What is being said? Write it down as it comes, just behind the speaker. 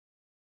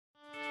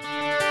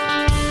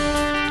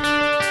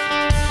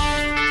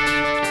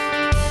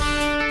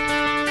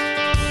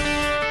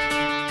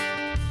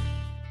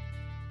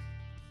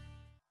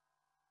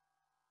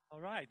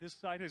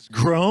side has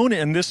grown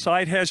and this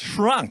side has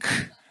shrunk.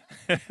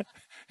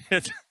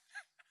 it's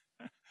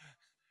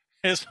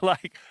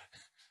like,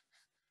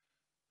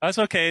 that's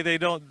okay. They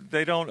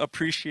don't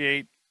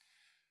appreciate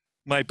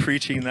my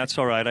preaching. That's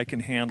all right. I can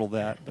handle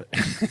that. But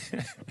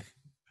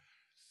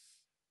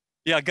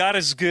yeah, God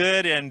is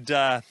good,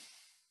 and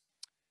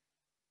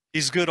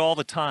He's good all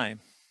the time.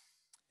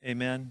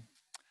 Amen.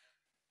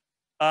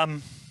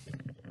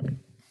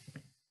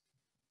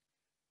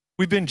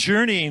 We've been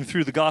journeying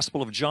through the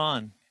Gospel of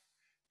John,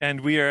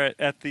 and we are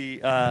at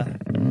the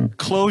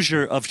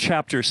closure of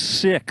chapter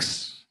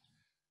 6,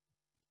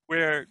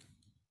 where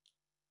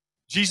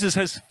Jesus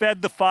has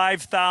fed the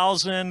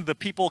 5,000. The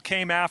people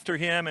came after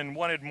him and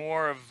wanted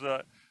more of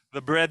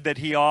the bread that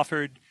he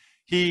offered.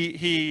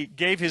 He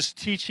gave his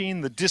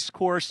teaching, the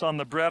discourse on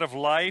the bread of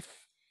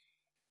life,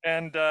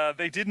 and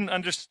they didn't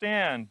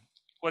understand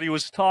what he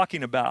was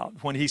talking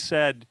about when he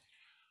said,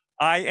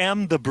 I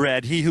am the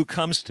bread. He who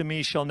comes to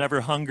me shall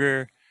never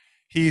hunger.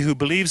 He who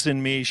believes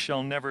in me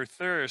shall never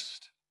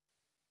thirst.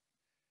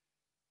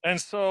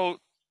 And so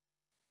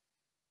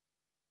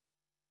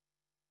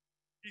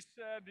he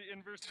said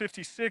in verse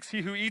 56,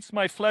 he who eats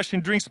my flesh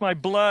and drinks my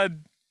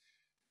blood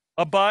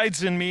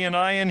abides in me and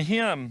I in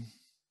him.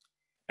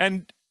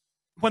 And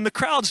when the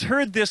crowds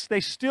heard this,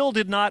 they still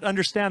did not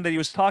understand that he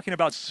was talking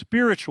about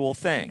spiritual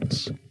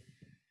things.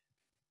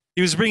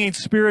 He was bringing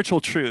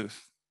spiritual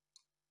truth.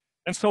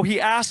 And so he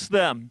asked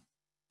them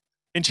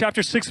in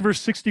chapter 6, verse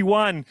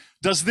 61,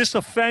 does this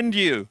offend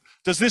you?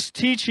 Does this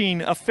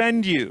teaching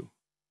offend you?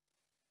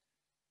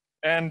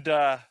 And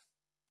of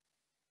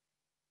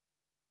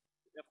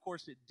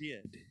course it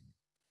did.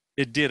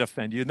 It did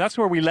offend you. And that's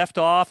where we left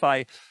off.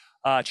 I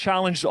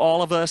challenged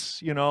all of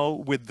us,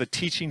 with the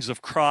teachings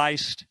of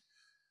Christ.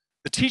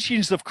 The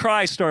teachings of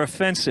Christ are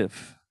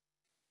offensive.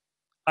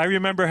 I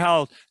remember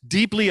how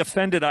deeply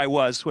offended I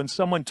was when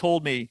someone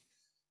told me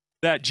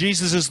that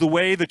Jesus is the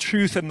way, the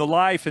truth, and the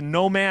life, and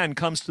no man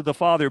comes to the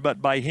Father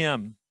but by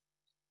him.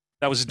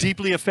 That was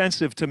deeply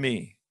offensive to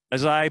me,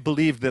 as I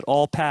believed that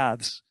all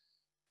paths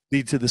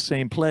lead to the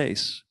same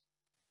place.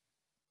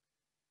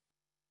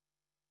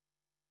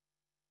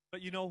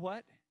 But you know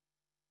what?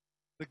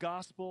 The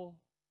gospel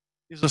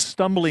is a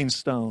stumbling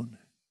stone,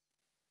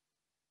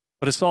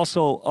 but it's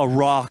also a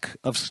rock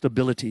of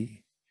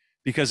stability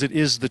because it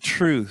is the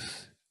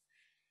truth.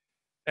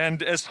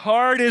 And as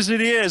hard as it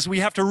is, we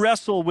have to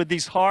wrestle with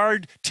these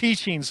hard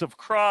teachings of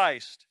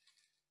Christ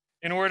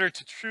in order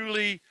to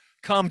truly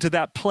come to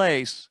that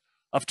place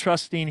of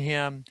trusting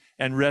him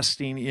and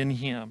resting in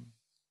him.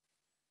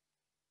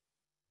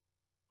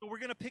 So we're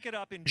going to pick it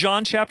up in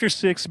John chapter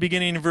 6,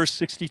 beginning in verse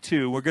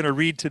 62. We're going to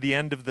read to the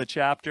end of the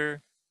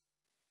chapter.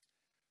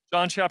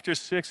 John chapter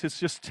 6, it's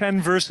just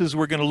 10 verses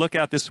we're going to look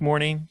at this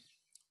morning.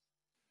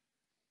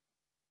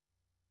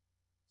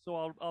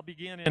 So I'll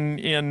begin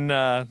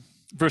in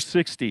verse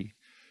 60.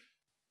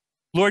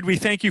 Lord, we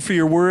thank you for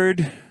your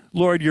word.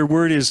 Lord, your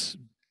word is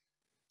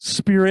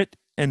spirit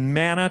and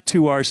manna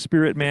to our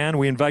spirit man.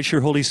 We invite your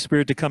Holy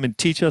Spirit to come and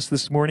teach us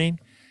this morning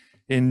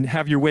and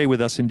have your way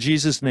with us. In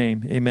Jesus'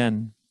 name,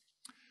 amen.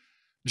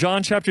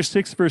 John chapter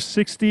 6, verse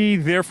 60,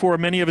 therefore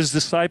many of his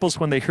disciples,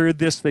 when they heard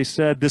this, they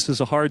said, this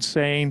is a hard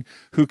saying,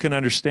 who can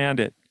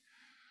understand it?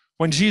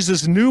 When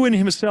Jesus knew in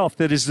himself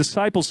that his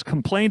disciples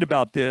complained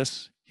about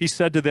this, he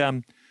said to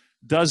them,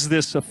 does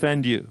this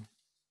offend you?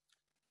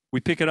 We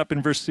pick it up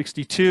in verse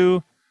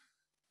 62.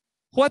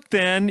 What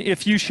then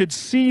if you should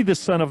see the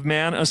Son of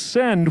Man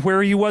ascend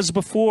where he was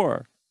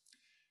before?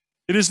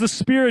 It is the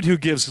Spirit who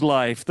gives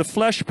life. The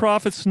flesh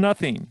profits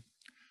nothing.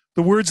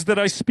 The words that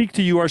I speak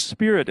to you are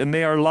spirit, and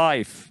they are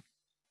life.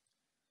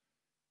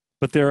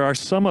 But there are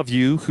some of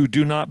you who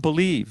do not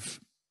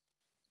believe.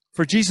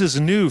 For Jesus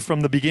knew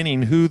from the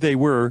beginning who they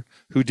were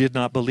who did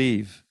not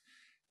believe,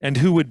 and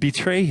who would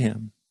betray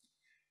him.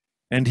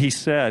 And he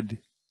said,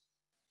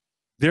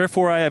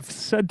 therefore I have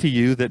said to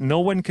you that no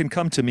one can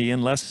come to me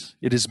unless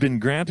it has been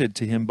granted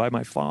to him by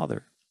my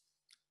Father.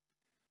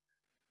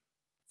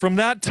 From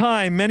that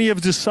time, many of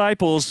the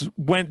disciples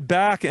went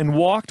back and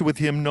walked with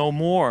him no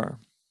more.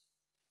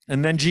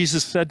 And then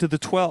Jesus said to the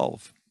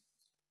 12,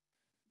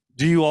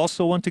 do you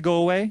also want to go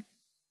away?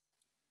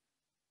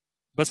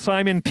 But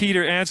Simon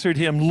Peter answered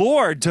him,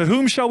 Lord, to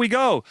whom shall we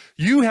go?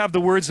 You have the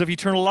words of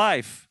eternal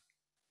life.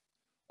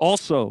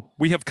 Also,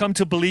 we have come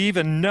to believe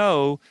and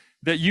know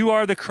that you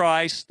are the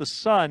Christ, the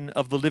Son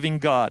of the living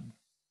God.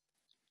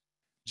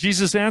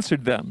 Jesus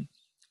answered them,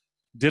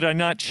 did I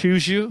not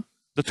choose you,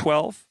 the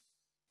 12?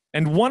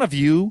 And one of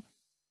you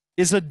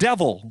is a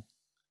devil.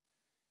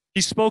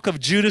 He spoke of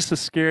Judas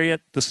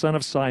Iscariot, the son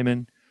of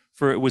Simon,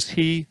 for it was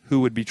he who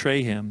would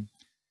betray him,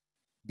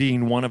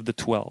 being one of the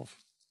 12.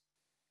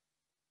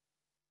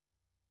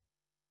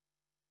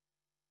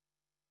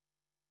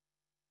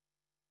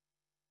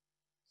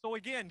 So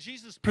again,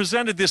 Jesus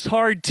presented this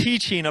hard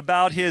teaching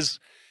about his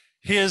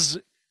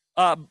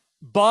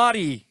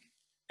body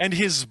and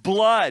his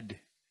blood,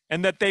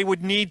 and that they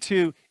would need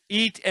to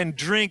eat and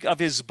drink of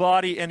his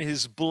body and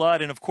his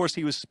blood. And of course,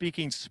 he was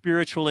speaking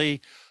spiritually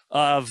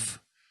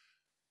of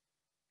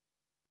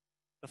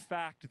the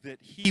fact that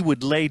he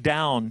would lay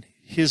down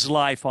his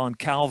life on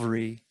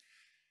Calvary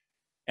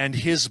and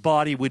his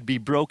body would be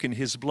broken,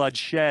 his blood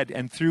shed,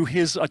 and through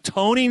his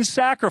atoning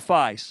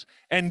sacrifice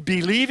and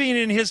believing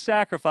in his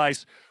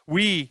sacrifice,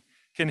 we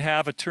can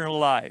have eternal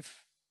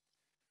life.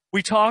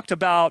 We talked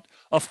about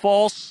a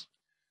false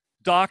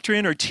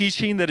doctrine or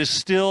teaching that is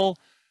still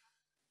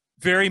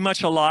very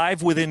much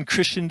alive within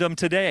Christendom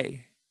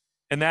today,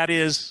 and that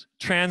is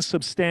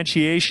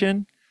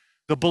transubstantiation,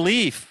 the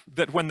belief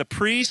that when the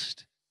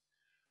priest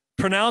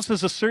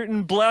pronounces a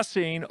certain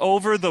blessing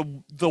over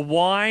the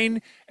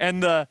wine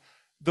and the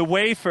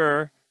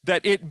wafer,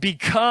 that it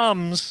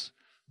becomes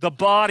the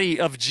body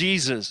of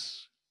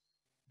Jesus.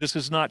 This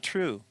is not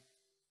true.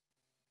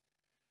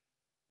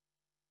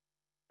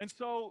 And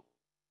so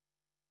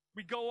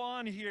we go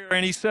on here,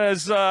 and he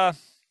says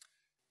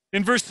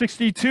in verse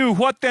 62,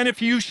 "What then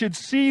if you should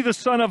see the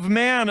Son of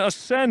Man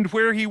ascend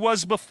where he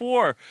was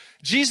before?"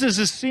 Jesus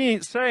is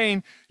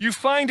saying, you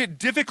find it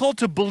difficult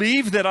to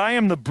believe that I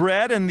am the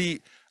bread and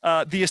the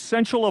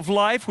essential of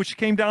life which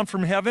came down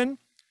from heaven?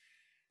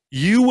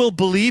 You will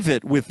believe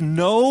it with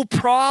no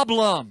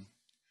problem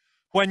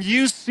when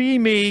you see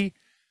me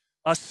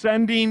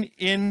ascending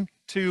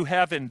into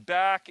heaven,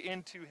 back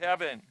into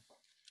heaven.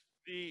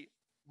 The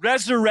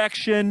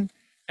resurrection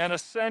and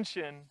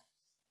ascension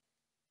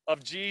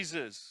of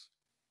Jesus.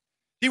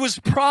 He was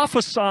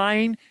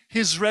prophesying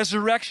his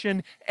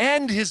resurrection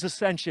and his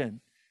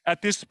ascension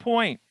at this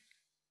point.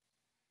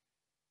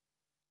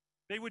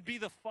 They would be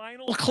the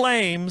final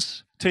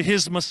claims to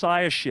his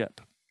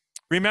messiahship.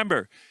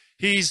 Remember,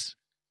 he's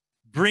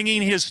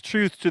bringing his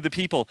truth to the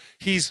people.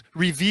 He's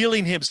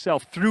revealing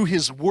himself through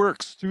his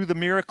works, through the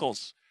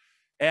miracles.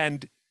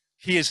 And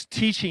he is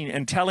teaching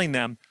and telling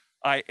them,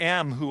 I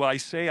am who I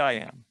say I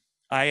am.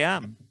 I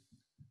am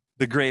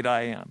the great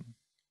I am.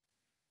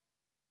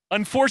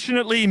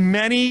 Unfortunately,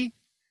 many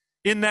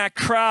in that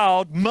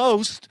crowd,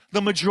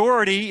 the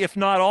majority, if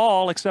not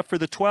all, except for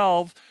the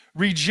 12,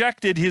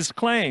 rejected his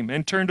claim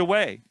and turned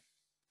away.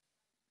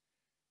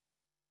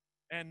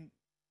 And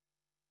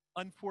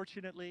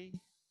unfortunately,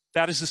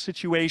 that is the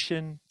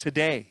situation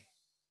today.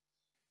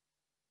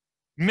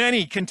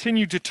 Many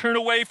continue to turn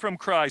away from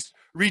Christ,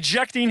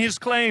 rejecting his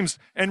claims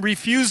and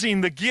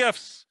refusing the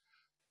gifts,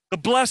 the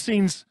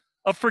blessings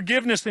of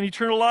forgiveness and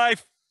eternal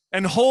life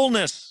and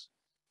wholeness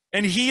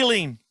and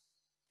healing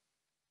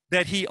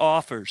that he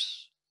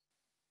offers.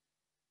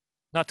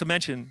 Not to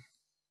mention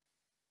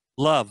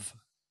love,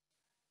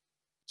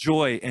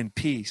 joy, and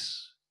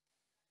peace.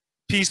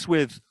 Peace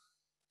with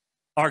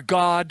our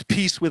God,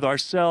 peace with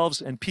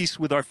ourselves, and peace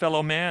with our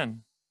fellow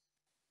man.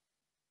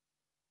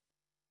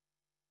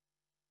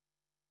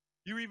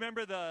 You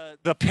remember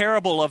the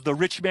parable of the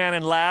rich man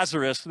and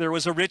Lazarus. There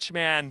was a rich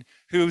man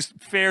who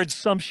fared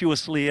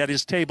sumptuously at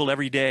his table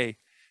every day,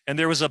 and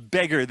there was a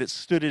beggar that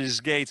stood at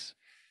his gates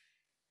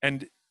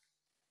and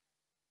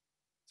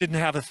didn't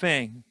have a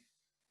thing.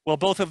 Well,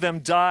 both of them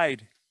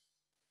died,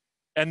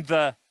 and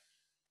the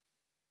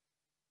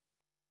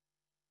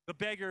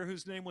beggar,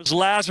 whose name was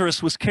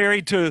Lazarus, was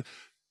carried to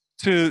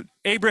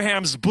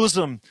Abraham's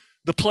bosom,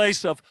 the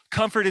place of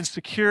comfort and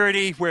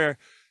security where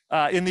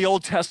in the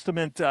Old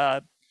Testament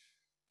the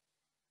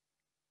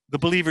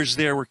believers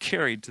there were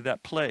carried to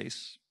that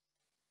place.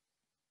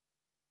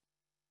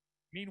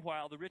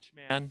 Meanwhile, the rich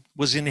man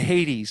was in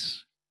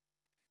Hades,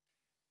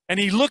 and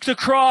he looked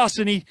across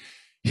and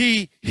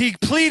he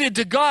pleaded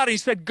to God. He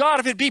said, God,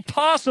 if it be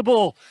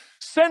possible,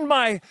 send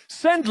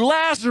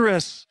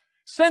Lazarus.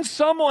 Send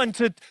someone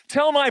to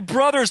tell my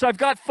brothers. I've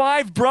got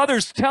 5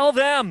 brothers. Tell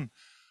them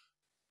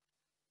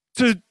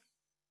to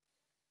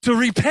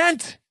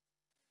repent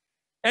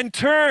and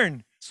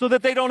turn so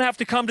that they don't have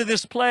to come to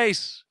this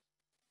place.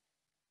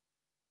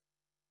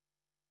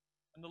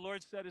 And the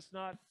Lord said, it's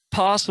not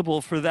possible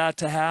for that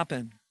to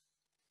happen.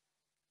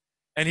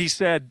 And he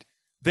said,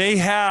 they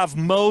have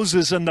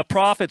Moses and the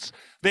prophets.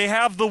 They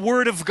have the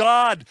word of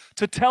God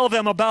to tell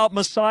them about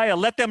Messiah.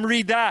 Let them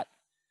read that.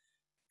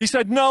 He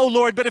said, no,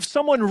 Lord, but if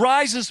someone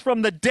rises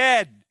from the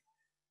dead,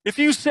 if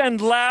you send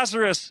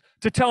Lazarus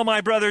to tell my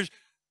brothers,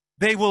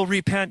 they will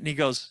repent. And he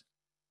goes,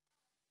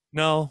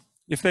 no,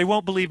 if they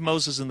won't believe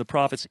Moses and the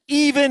prophets,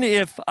 even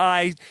if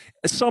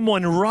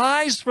someone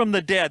rise from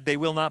the dead, they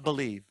will not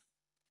believe.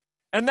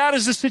 And that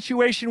is the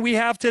situation we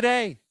have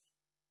today.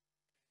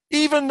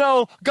 Even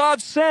though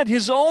God sent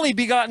his only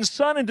begotten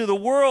Son into the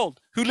world,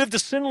 who lived a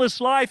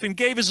sinless life and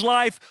gave his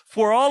life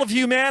for all of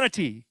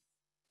humanity,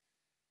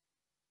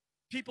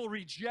 people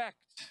reject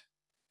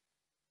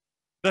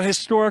the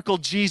historical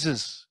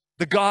Jesus,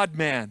 the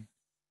God-man.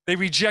 They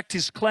reject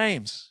his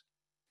claims,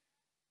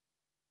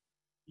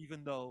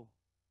 even though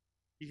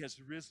he has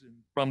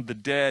risen from the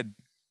dead.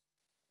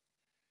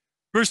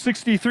 Verse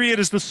 63, it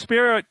is the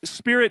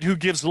Spirit who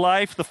gives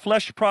life. The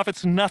flesh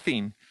profits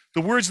nothing. The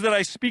words that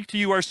I speak to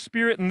you are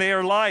spirit and they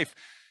are life.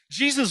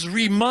 Jesus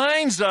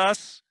reminds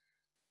us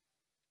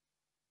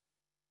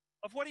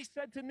of what he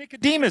said to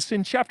Nicodemus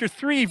in chapter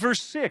 3,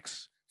 verse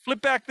 6. Flip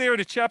back there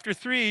to chapter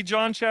 3,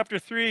 John chapter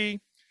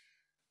 3,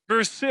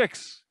 verse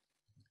 6.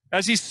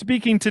 As he's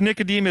speaking to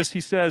Nicodemus,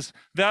 he says,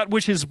 that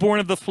which is born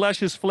of the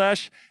flesh is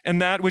flesh,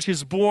 and that which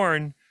is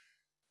born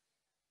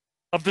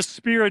of the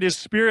Spirit is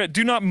spirit.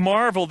 Do not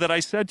marvel that I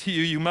said to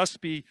you, you must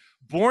be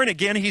born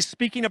again. He's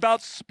speaking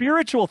about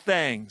spiritual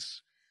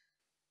things.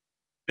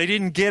 They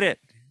didn't get it.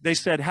 They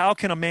said, how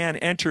can a man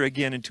enter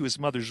again into his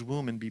mother's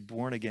womb and be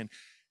born again?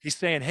 He's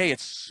saying, hey,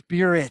 it's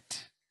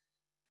spirit.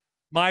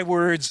 My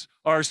words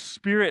are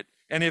spirit.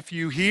 And if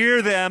you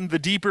hear them, the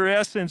deeper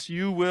essence,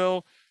 you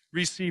will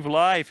receive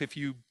life if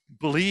you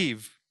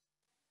believe.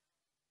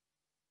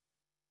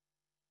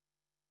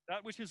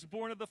 That which is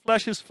born of the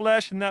flesh is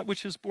flesh, and that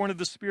which is born of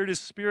the Spirit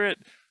is spirit.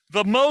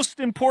 The most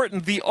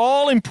important, the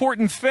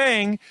all-important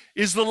thing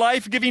is the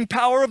life-giving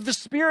power of the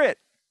Spirit.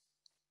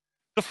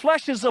 The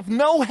flesh is of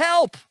no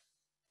help.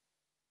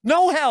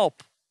 No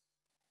help.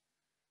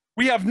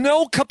 We have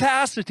no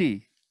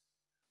capacity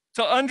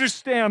to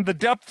understand the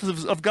depth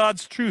of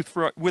God's truth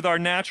with our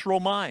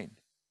natural mind.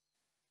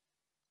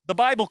 The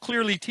Bible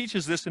clearly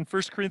teaches this in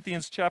 1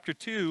 Corinthians chapter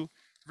 2,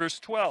 verse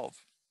 12.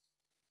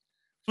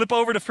 Flip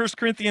over to 1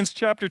 Corinthians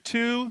chapter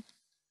 2,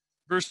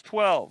 verse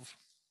 12.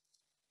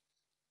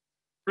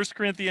 1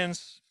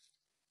 Corinthians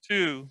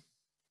 2,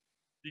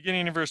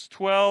 beginning in verse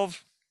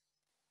 12.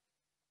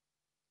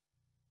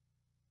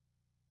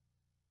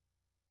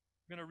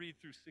 I'm going to read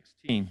through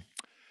 16.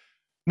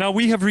 Now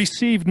we have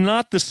received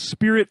not the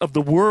spirit of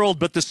the world,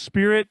 but the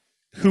Spirit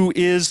who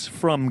is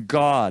from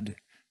God,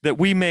 that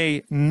we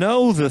may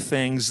know the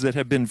things that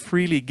have been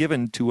freely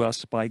given to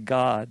us by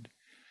God.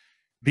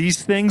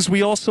 These things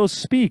we also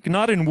speak,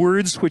 not in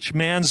words which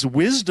man's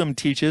wisdom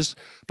teaches,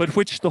 but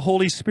which the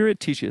Holy Spirit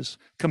teaches,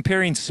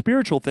 comparing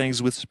spiritual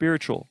things with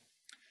spiritual.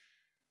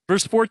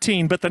 Verse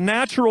 14, but the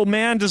natural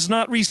man does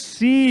not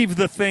receive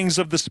the things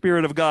of the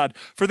Spirit of God,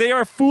 for they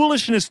are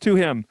foolishness to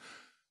him,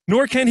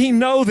 nor can he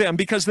know them,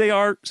 because they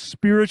are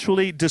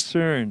spiritually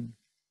discerned.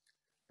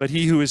 But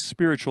he who is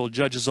spiritual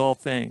judges all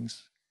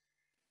things,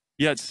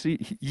 yet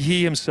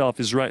he himself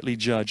is rightly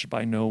judged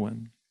by no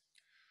one.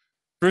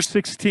 Verse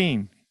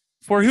 16,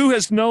 for who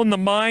has known the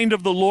mind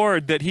of the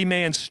Lord that he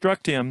may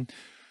instruct him?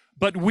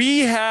 But we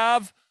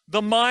have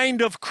the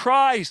mind of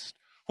Christ.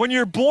 When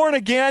you're born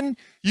again,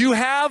 you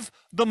have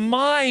the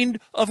mind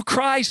of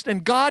Christ,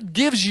 and God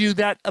gives you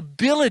that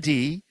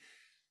ability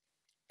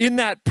in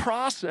that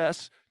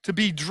process to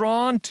be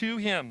drawn to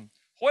him.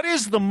 What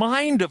is the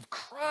mind of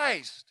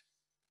Christ?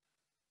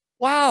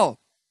 Wow,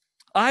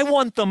 I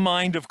want the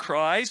mind of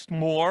Christ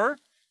more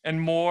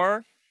and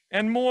more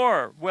and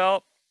more.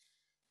 Well,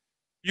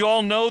 you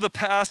all know the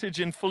passage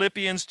in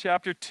Philippians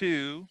chapter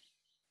 2,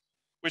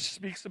 which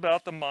speaks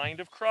about the mind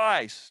of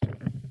Christ.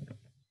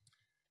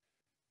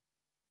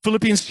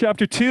 Philippians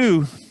chapter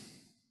 2,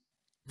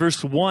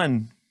 verse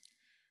 1.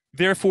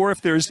 Therefore, if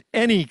there's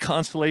any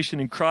consolation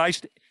in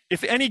Christ,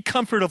 if any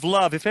comfort of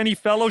love, if any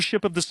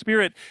fellowship of the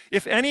Spirit,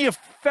 if any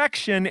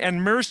affection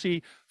and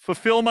mercy,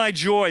 fulfill my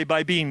joy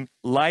by being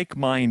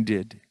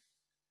like-minded,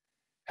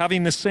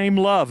 having the same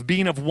love,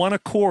 being of one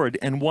accord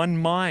and one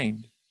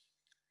mind.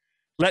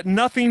 Let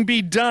nothing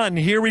be done,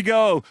 here we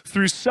go,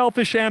 through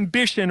selfish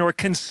ambition or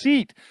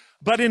conceit,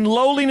 but in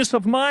lowliness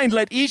of mind,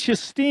 let each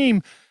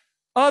esteem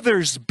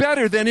others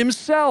better than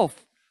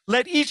himself.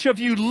 Let each of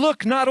you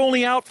look not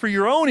only out for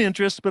your own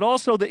interests, but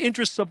also the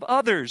interests of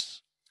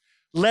others.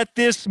 Let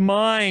this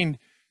mind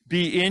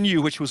be in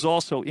you, which was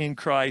also in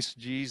Christ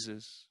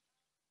Jesus.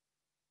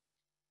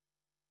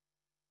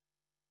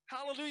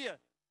 Hallelujah.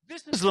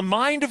 This is the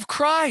mind of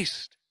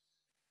Christ.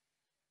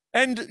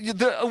 And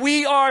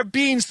we are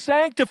being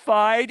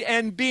sanctified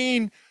and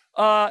being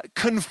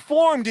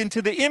conformed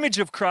into the image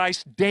of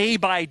Christ day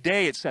by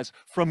day, it says,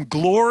 from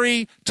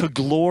glory to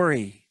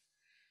glory.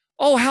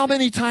 Oh, how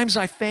many times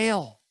I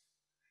fail.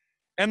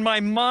 And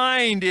my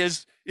mind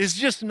is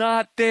just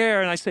not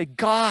there. And I say,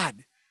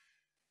 God,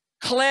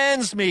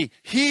 cleanse me,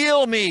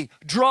 heal me,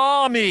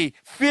 draw me,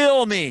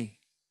 fill me.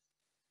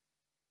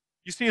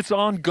 You see, it's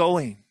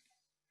ongoing.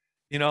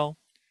 You know,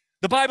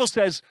 the Bible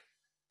says,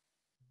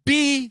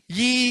 be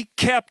ye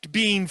kept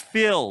being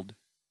filled.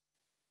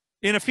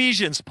 In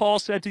Ephesians, Paul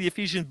said to the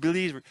Ephesian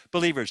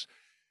believers,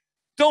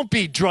 don't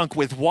be drunk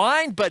with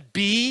wine, but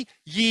be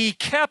ye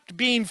kept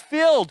being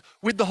filled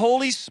with the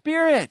Holy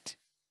Spirit.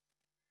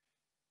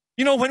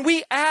 You know, when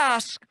we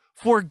ask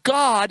for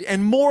God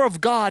and more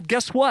of God,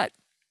 guess what?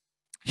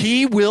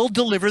 He will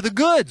deliver the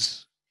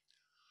goods.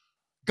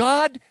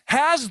 God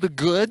has the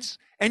goods,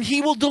 and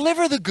he will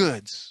deliver the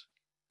goods.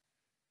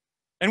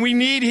 And we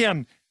need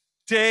him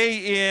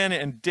day in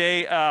and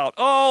day out.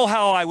 Oh,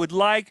 how I would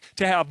like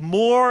to have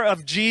more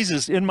of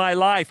Jesus in my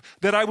life,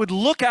 that I would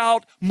look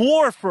out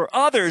more for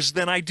others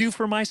than I do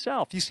for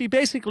myself. You see,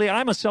 basically,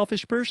 I'm a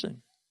selfish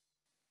person.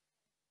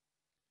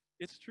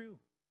 It's true.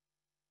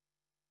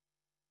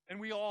 And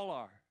we all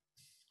are.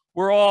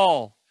 We're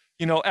all,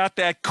 you know, at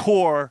that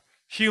core,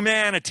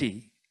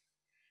 humanity.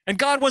 And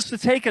God wants to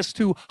take us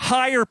to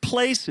higher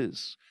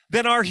places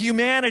than our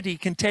humanity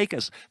can take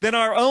us, than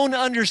our own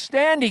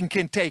understanding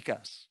can take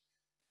us.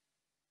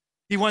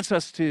 He wants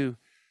us to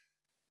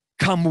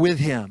come with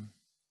him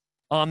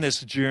on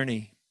this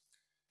journey.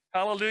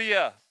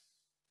 Hallelujah.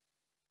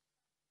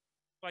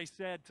 I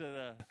said to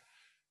the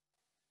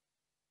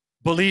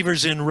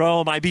believers in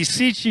Rome, I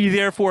beseech ye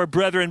therefore,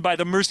 brethren, by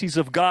the mercies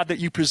of God, that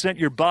you present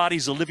your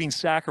bodies a living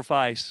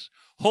sacrifice,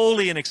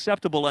 holy and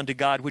acceptable unto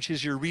God, which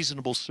is your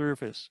reasonable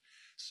service.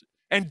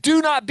 And do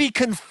not be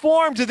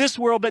conformed to this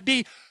world, but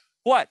be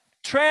what?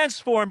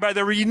 Transformed by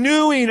the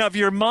renewing of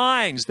your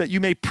minds, that you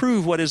may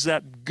prove what is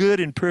that good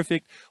and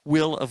perfect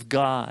will of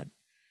God.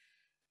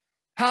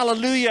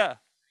 Hallelujah.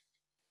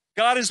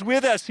 God is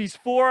with us. He's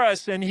for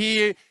us, and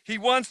he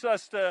wants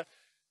us to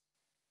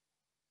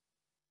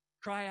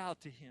cry out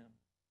to him.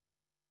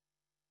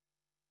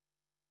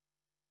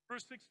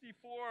 Verse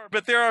 64,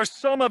 but there are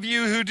some of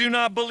you who do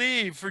not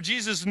believe, for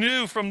Jesus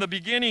knew from the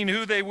beginning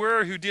who they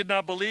were who did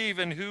not believe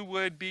and who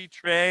would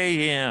betray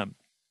him.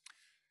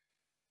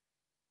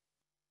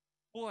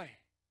 Boy,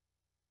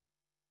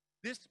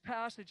 this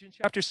passage in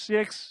chapter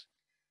 6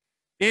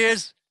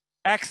 is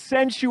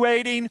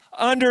accentuating,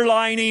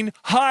 underlining,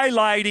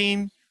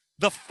 highlighting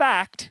the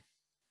fact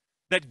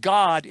that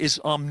God is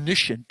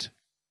omniscient.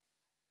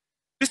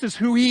 This is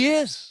who he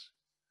is.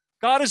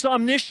 God is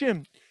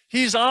omniscient.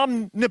 He's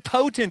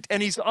omnipotent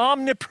and he's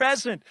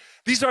omnipresent.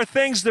 These are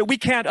things that we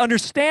can't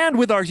understand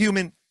with our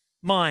human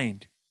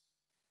mind.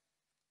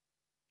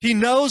 He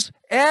knows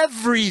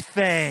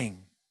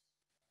everything.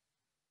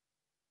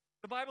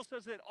 The Bible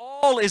says that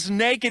all is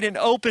naked and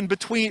open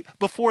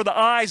before the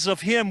eyes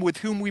of him with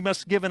whom we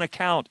must give an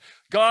account.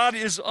 God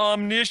is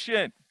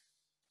omniscient.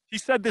 He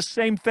said the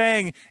same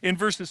thing in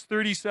verses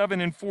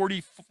 37 and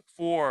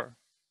 44.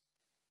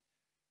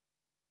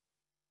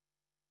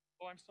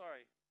 Oh, I'm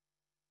sorry.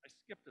 I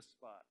skipped a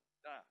spot.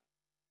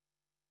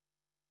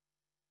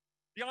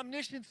 The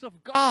omniscience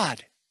of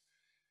God.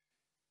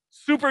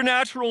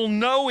 Supernatural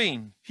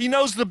knowing. He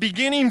knows the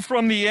beginning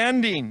from the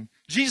ending.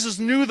 Jesus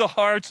knew the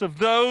hearts of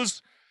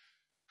those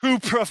who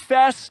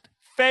professed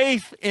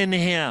faith in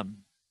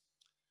him.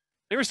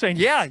 They were saying,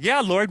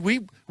 yeah, Lord, we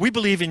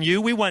believe in you.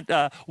 We want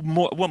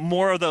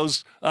more of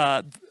those,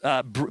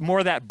 more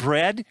of that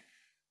bread.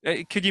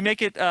 Could you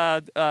make it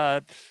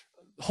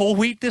whole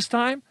wheat this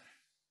time?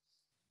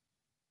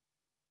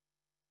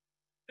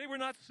 They were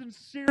not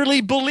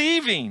sincerely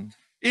believing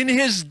in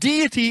his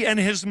deity and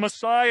his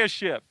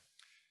messiahship.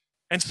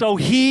 And so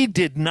he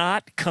did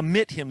not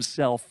commit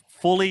himself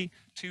fully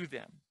to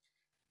them.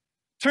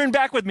 Turn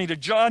back with me to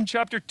John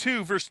chapter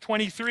 2, verse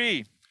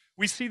 23.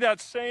 We see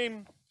that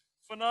same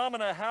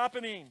phenomena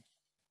happening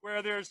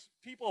where there's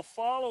people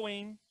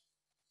following,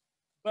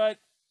 but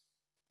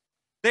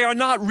they are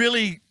not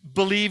really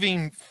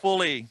believing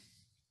fully.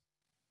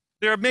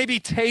 They're maybe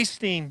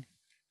tasting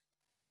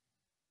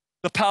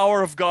the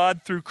power of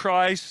God through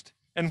Christ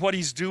and what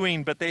he's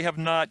doing, but they have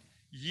not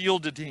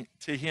yielded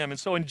to him. And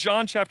so in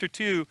John chapter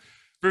 2,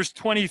 verse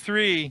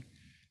 23,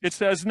 it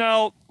says,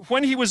 now,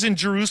 when he was in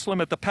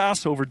Jerusalem at the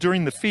Passover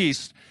during the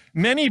feast,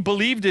 many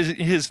believed in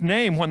his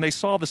name when they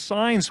saw the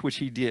signs which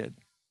he did.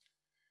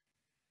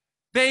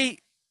 They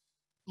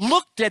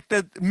looked at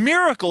the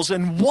miracles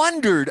and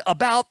wondered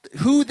about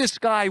who this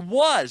guy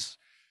was.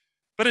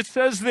 But it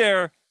says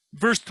there,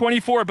 verse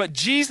 24, but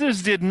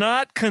Jesus did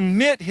not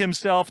commit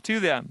himself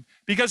to them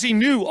because he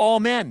knew all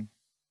men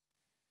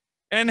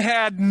and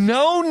had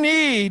no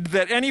need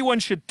that anyone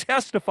should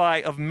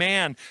testify of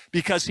man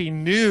because he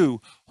knew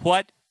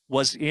what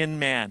was in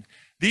man.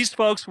 These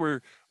folks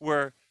were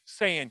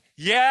saying,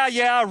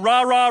 yeah,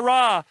 rah, rah,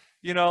 rah.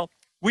 You know,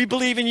 we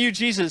believe in you,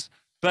 Jesus.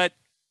 But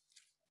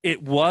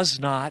it was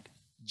not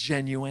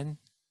genuine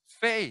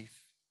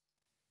faith.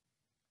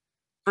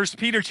 1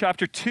 Peter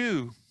chapter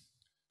 2,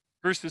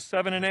 verses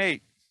 7 and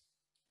 8.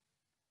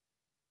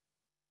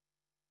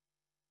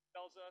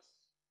 Tells us,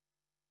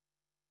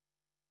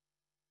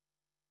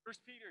 1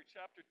 Peter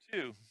chapter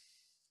 2.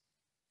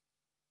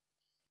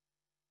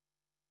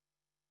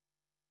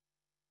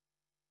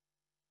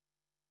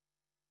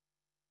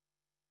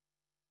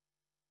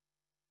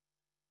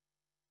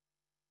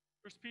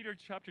 First Peter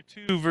chapter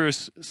 2,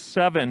 verse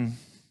 7.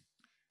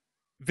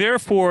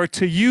 Therefore,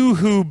 to you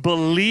who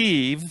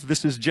believe,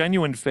 this is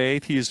genuine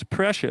faith, he is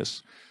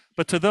precious.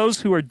 But to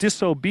those who are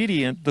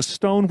disobedient, the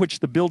stone which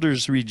the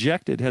builders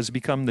rejected has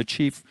become the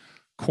chief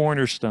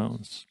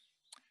cornerstones,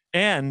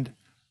 and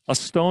a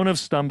stone of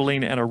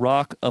stumbling and a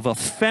rock of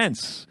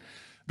offense.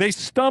 They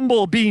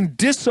stumble being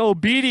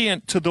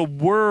disobedient to the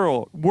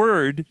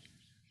word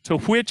to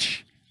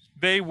which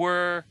they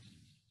were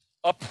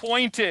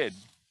appointed.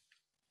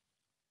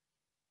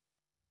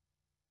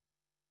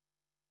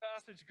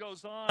 Passage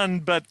goes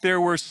on, but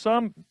there were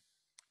some,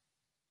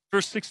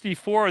 verse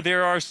 64,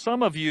 there are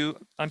some of you,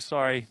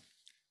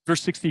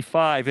 verse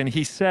 65, and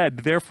he said,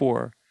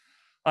 therefore,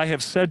 I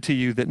have said to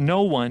you that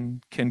no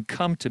one can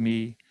come to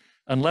me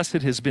unless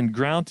it has been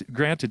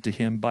granted to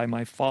him by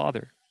my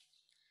Father.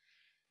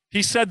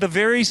 He said the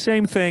very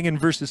same thing in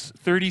verses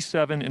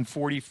 37 and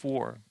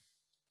 44.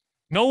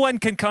 No one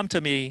can come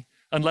to me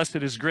unless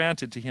it is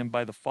granted to him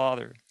by the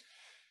Father.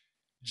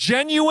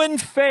 Genuine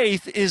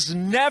faith is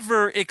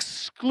never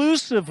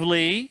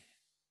exclusively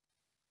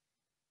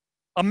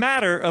a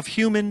matter of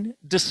human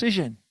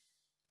decision.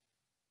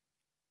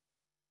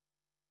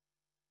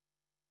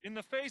 In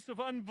the face of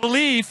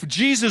unbelief,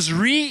 Jesus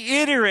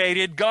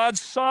reiterated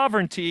God's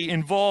sovereignty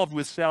involved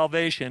with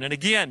salvation. And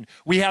again,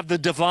 we have the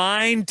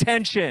divine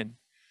tension.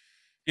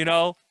 You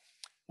know,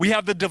 we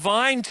have the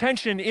divine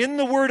tension in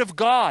the Word of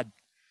God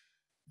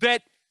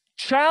that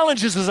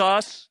challenges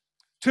us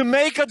to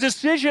make a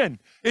decision.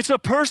 It's a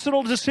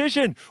personal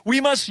decision. We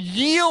must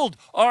yield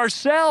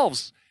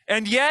ourselves.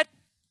 And yet,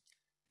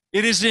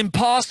 it is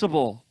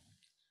impossible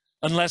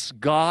unless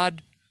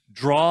God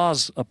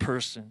draws a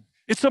person.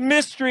 It's a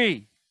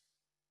mystery.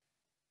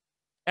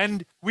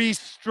 And we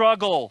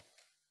struggle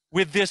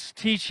with this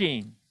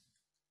teaching.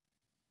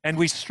 And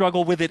we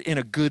struggle with it in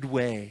a good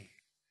way.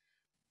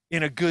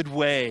 In a good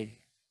way.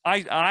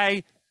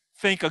 I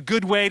think a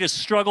good way to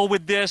struggle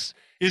with this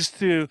is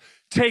to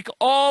take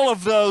all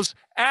of those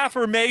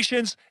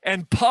affirmations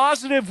and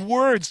positive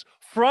words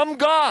from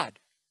God,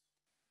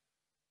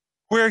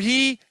 where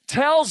He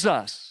tells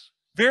us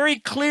very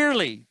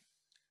clearly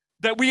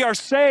that we are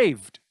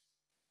saved.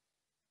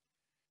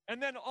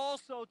 And then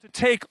also to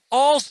take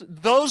all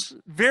those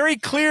very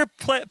clear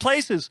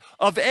places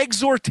of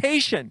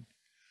exhortation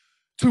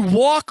to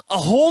walk a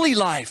holy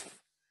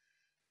life,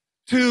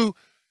 to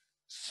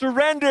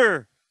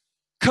surrender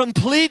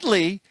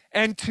completely,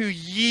 and to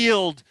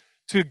yield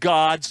to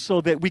God so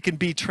that we can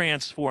be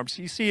transformed.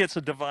 So you see, it's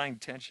a divine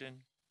tension.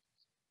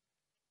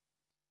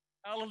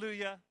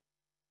 Hallelujah.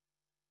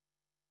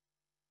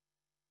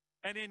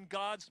 And in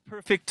God's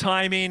perfect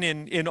timing,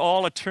 in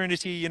all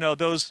eternity, you know,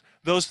 those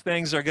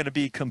things are going to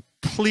be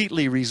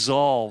completely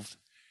resolved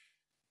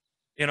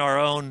in our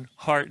own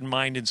heart and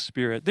mind and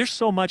spirit. There's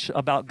so much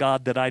about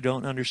God that I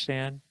don't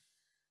understand.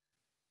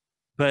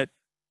 But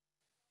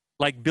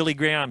like Billy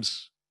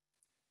Graham's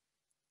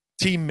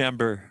team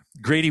member,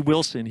 Grady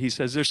Wilson, he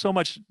says, there's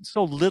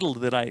so little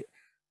that I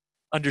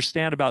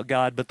understand about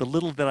God, but the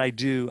little that I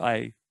do,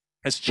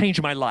 has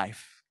changed my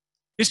life.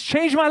 It's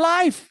changed my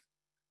life.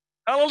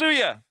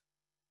 Hallelujah.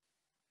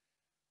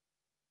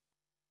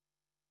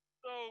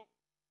 So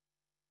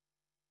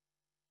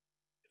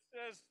it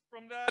says,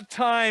 from that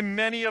time,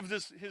 many of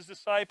his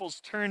disciples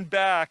turned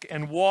back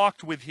and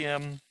walked with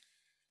him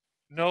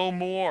no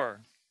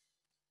more.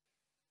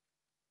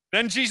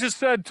 Then Jesus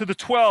said to the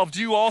 12, do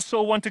you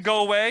also want to go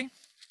away?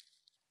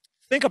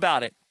 Think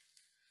about it.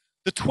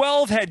 The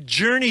 12 had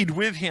journeyed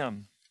with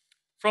him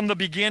from the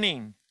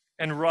beginning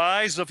and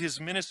rise of his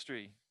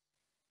ministry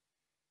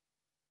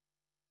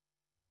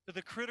to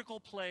the critical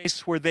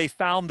place where they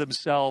found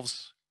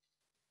themselves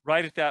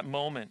right at that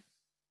moment.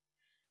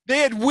 They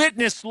had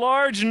witnessed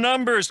large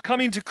numbers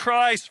coming to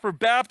Christ for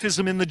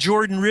baptism in the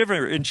Jordan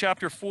River in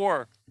chapter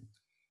 4.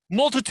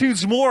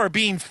 Multitudes more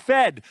being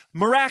fed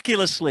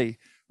miraculously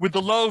with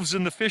the loaves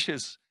and the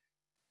fishes.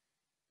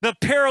 The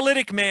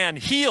paralytic man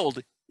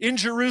healed in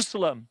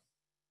Jerusalem.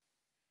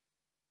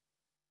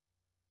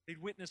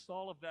 They'd witnessed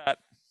all of that.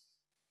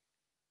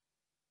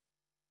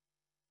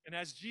 And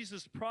as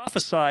Jesus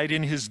prophesied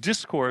in his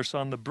discourse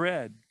on the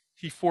bread,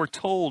 he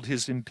foretold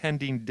his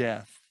impending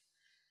death.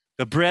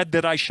 The bread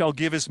that I shall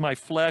give is my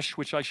flesh,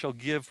 which I shall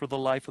give for the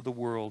life of the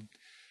world.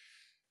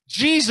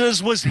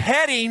 Jesus was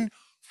heading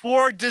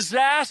for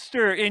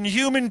disaster in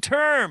human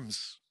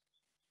terms.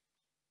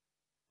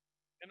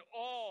 And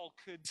all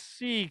could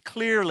see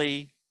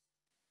clearly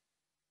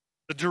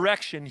the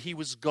direction he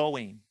was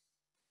going.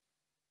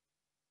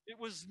 It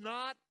was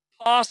not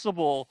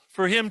possible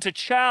for him to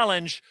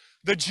challenge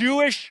the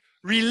Jewish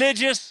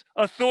religious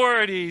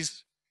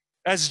authorities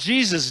as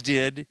Jesus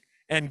did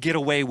and get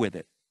away with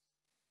it.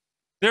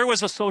 There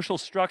was a social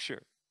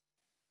structure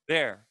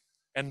there,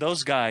 and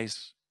those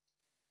guys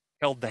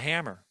held the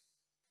hammer.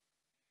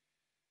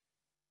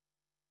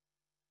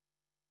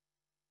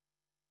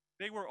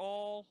 They were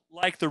all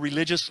like the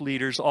religious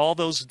leaders, all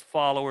those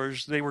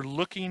followers. They were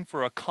looking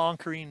for a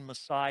conquering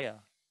Messiah.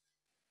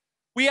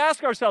 We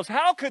ask ourselves,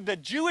 how could the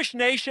Jewish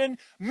nation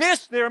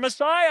miss their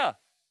Messiah?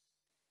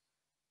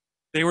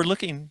 They were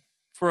looking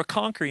for a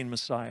conquering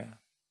Messiah,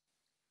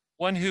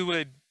 one who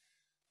would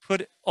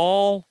put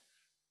all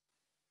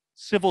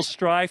civil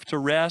strife to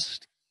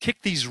rest,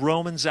 kick these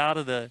Romans out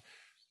of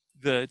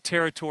the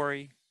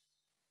territory,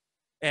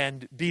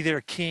 and be their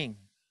king.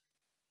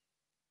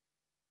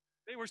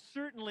 They were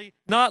certainly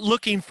not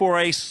looking for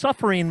a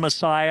suffering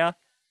Messiah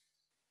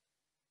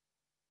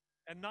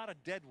and not a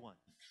dead one.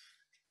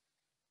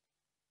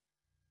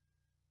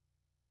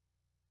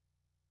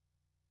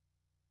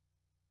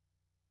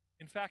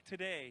 In fact,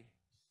 today,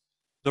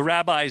 the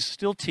rabbis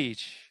still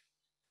teach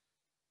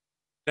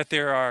that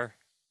there are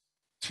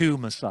two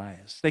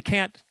Messiahs. They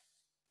can't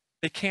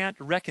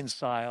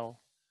reconcile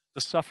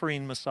the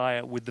suffering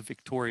Messiah with the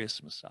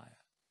victorious Messiah.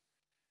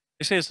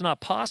 They say it's not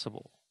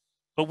possible.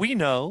 But we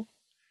know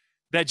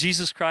that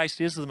Jesus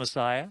Christ is the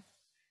Messiah,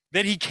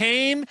 that he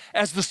came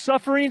as the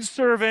suffering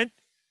servant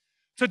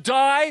to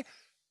die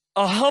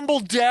a humble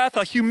death,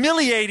 a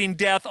humiliating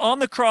death on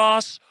the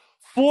cross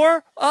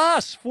for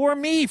us, for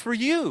me, for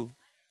you.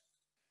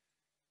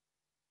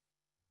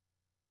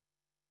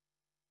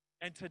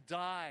 And to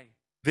die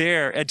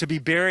there and to be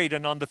buried.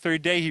 And on the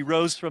third day, he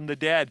rose from the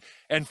dead.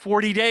 And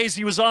 40 days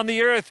he was on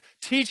the earth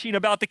teaching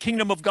about the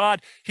kingdom of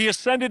God. He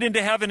ascended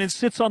into heaven and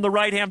sits on the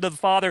right hand of the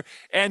Father.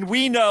 And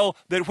we know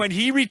that when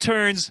he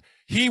returns,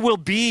 he will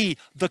be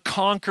the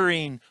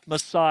conquering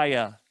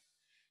Messiah.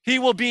 He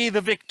will be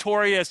the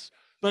victorious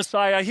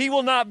Messiah. He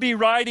will not be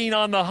riding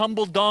on the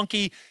humble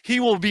donkey. He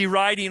will be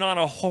riding on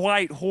a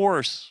white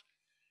horse.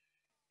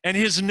 And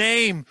his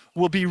name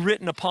will be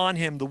written upon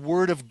him, the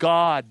Word of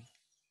God.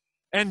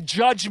 And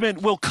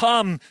judgment will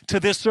come to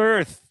this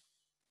earth.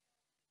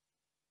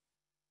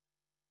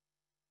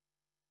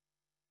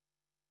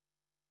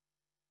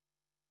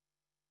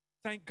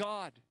 Thank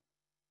God.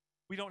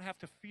 We don't have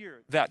to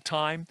fear that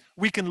time.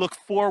 We can look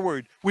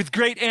forward with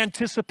great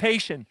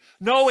anticipation,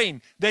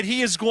 knowing that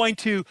he is going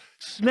to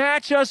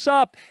snatch us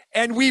up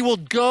and we will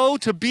go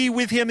to be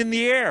with him in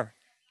the air.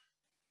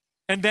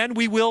 And then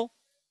we will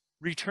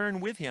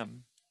return with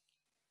him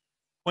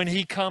when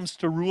he comes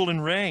to rule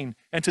and reign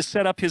and to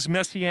set up his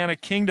messianic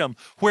kingdom,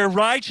 where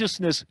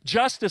righteousness,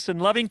 justice, and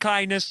loving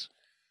kindness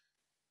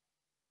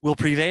will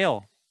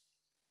prevail.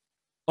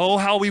 Oh,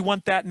 how we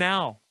want that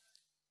now.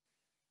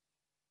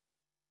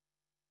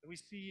 We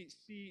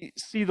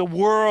see the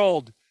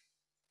world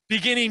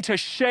beginning to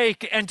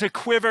shake and to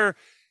quiver,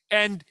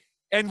 and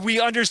we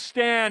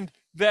understand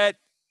that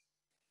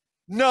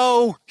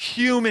no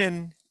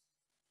human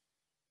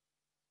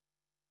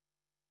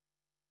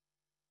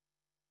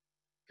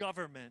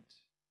government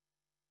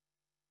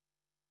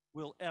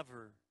will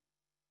ever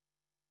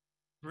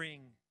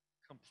bring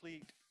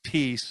complete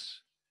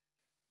peace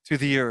to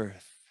the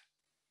earth.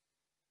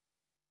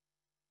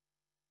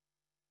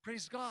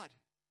 Praise God.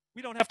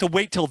 We don't have to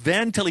wait till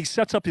then, till he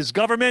sets up his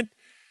government.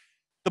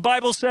 The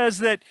Bible says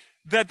that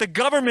the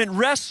government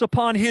rests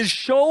upon his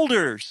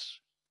shoulders.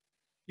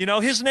 You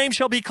know, his name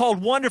shall be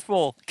called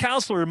Wonderful,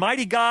 Counselor,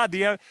 Mighty God,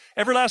 the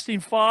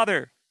Everlasting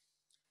Father,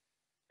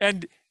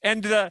 and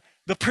the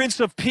Prince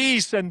of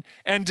Peace, and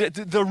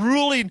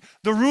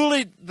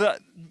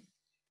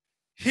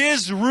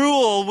his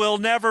rule will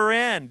never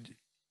end.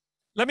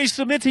 Let me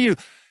submit to you,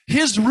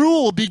 his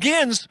rule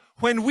begins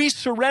when we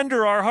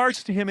surrender our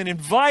hearts to him and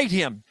invite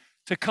him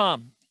to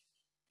come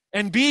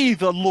and be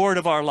the Lord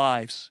of our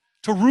lives,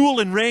 to rule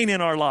and reign in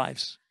our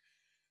lives.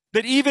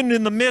 That even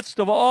in the midst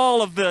of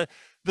all of the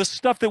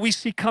stuff that we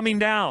see coming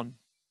down,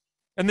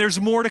 and there's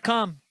more to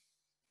come,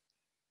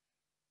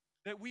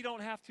 that we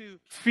don't have to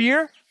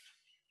fear,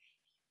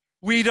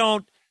 we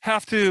don't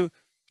have to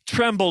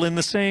tremble in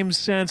the same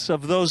sense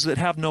of those that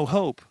have no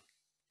hope.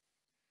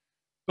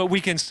 But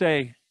we can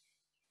say,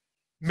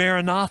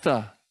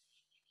 Maranatha,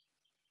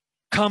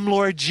 come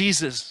Lord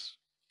Jesus.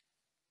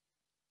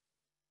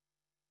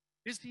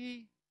 Is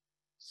he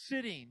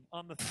sitting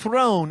on the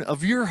throne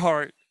of your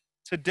heart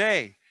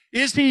today?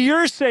 Is he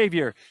your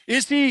Savior?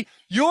 Is he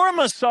your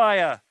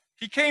Messiah?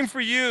 He came for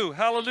you.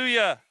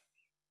 Hallelujah.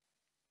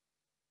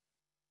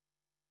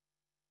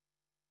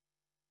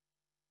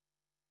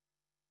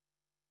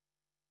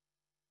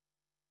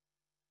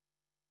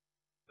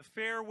 The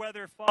fair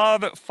weather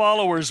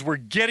followers were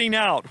getting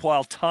out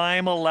while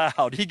time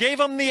allowed. He gave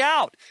them the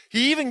out.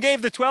 He even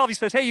gave the 12. He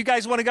says, hey, you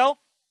guys want to go?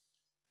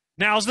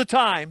 Now's the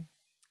time.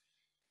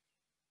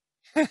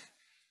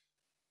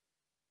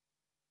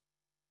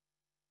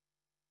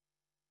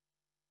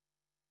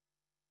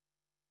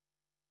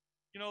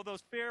 You know,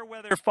 those fair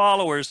weather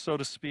followers, so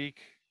to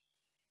speak,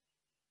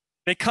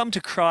 they come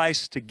to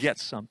Christ to get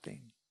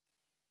something.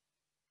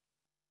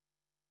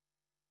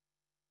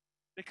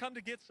 They come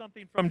to get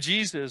something from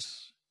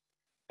Jesus,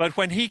 but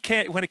when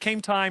it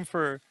came time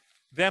for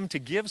them to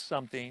give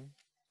something,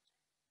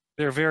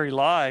 their very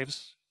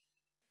lives,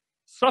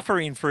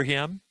 suffering for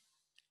him,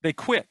 they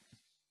quit.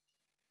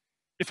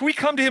 If we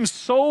come to him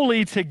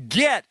solely to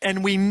get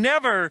and we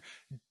never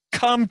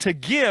come to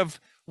give,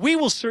 we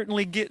will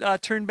certainly get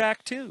turned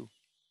back too.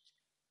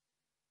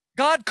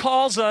 God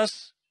calls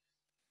us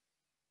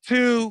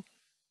to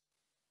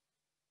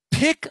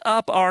pick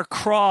up our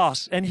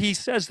cross, and he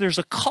says there's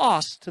a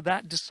cost to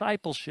that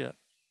discipleship.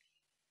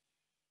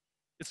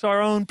 It's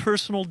our own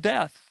personal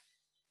death.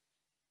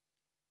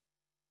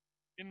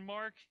 In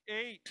Mark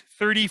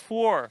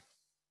 8:34,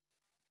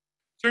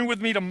 turn with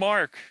me to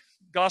Mark,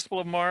 Gospel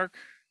of Mark,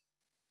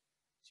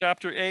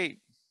 chapter 8.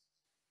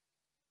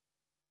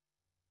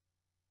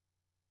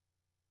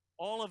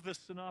 All of the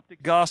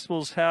synoptic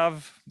gospels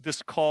have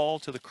this call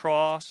to the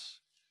cross.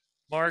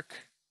 Mark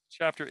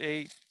chapter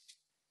 8,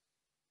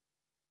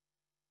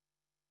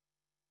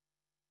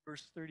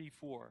 verse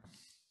 34.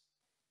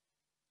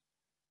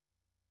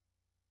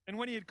 And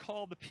when he had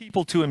called the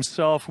people to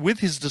himself with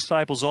his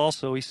disciples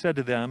also, he said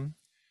to them,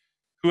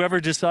 whoever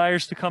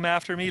desires to come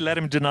after me, let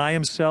him deny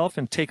himself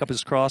and take up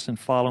his cross and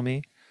follow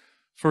me.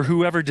 For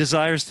whoever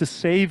desires to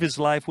save his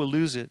life will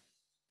lose it.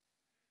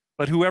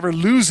 But whoever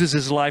loses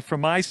his life for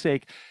my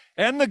sake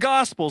and the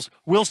gospel's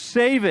will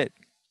save it.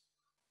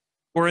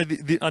 Or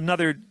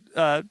another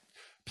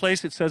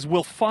place it says,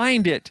 will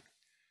find it.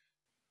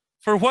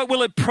 For what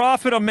will it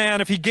profit a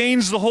man if he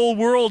gains the whole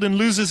world and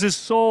loses his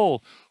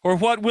soul? Or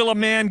what will a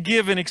man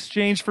give in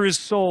exchange for his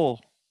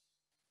soul?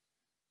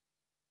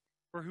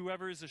 For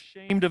whoever is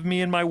ashamed of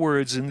me and my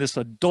words in this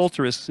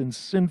adulterous and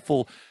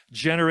sinful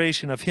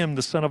generation, of him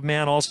the Son of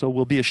Man also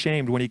will be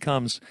ashamed when he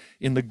comes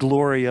in the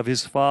glory of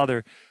his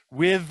Father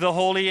with the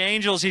holy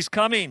angels. He's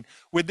coming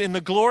in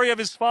the glory of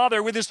his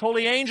Father with his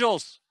holy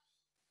angels.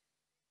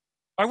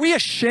 Are we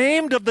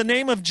ashamed of the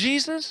name of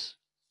Jesus?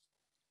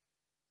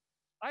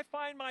 I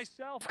find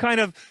myself kind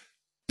of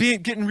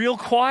getting real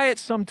quiet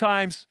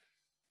sometimes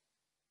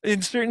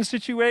in certain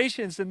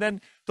situations, and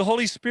then the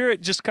Holy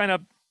Spirit just kind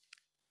of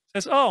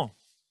says, "Oh,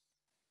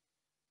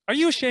 are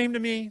you ashamed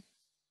of me?"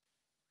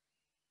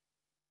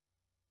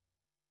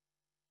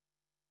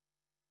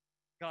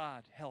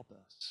 God, help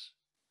us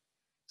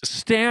to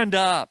stand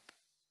up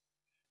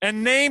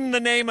and name the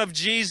name of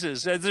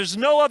Jesus. There's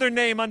no other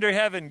name under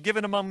heaven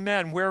given among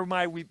men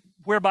whereby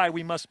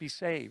we must be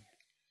saved.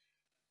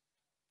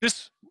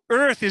 This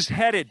earth is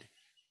headed,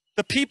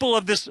 the people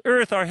of this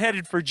earth are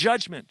headed for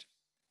judgment.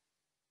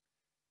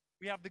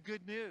 We have the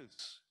good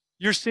news.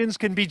 Your sins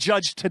can be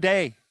judged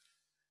today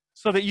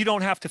so that you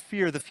don't have to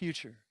fear the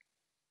future.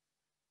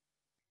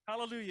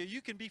 Hallelujah.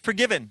 You can be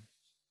forgiven.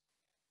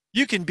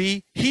 You can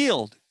be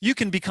healed. You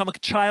can become a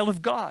child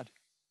of God.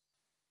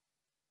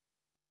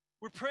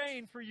 We're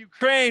praying for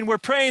Ukraine. We're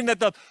praying that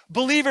the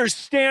believers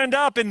stand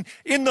up and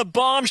in the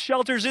bomb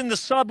shelters, in the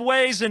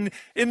subways, and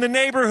in the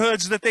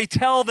neighborhoods, that they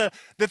tell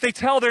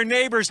their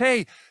neighbors,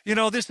 "Hey,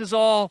 this is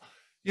all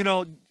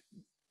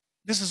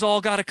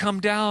got to come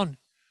down.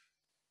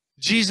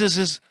 Jesus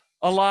is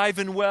alive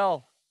and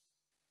well."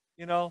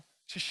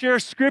 To share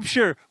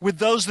scripture with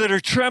those that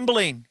are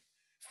trembling,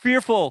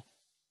 fearful.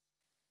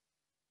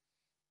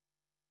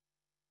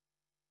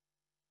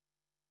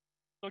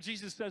 So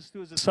Jesus says to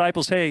his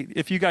disciples, "Hey,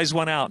 if you guys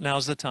want out,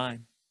 now's the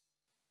time."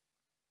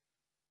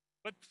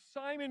 But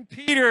Simon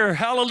Peter,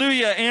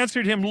 hallelujah,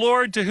 answered him,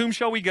 "Lord, to whom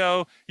shall we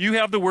go? You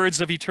have the words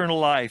of eternal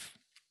life."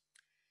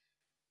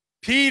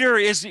 Peter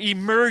is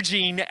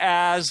emerging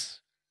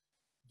as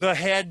the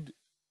head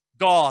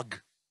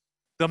dog,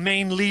 the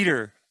main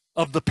leader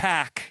of the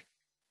pack.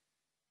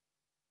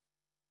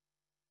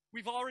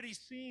 We've already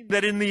seen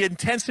that in the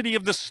intensity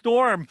of the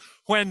storm,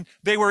 when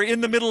they were in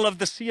the middle of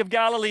the Sea of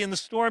Galilee and the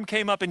storm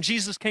came up and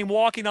Jesus came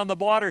walking on the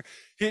water,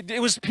 it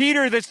was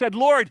Peter that said,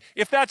 "Lord,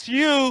 if that's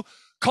you,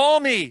 call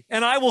me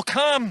and I will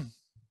come."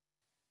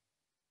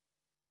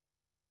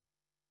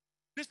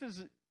 This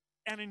is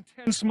an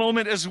intense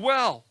moment as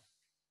well.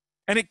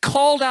 And it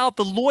called out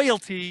the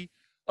loyalty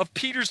of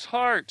Peter's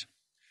heart.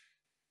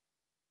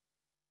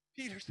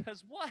 Peter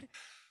says, "What?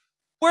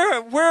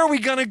 Where are we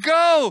going to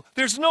go?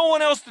 There's no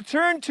one else to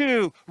turn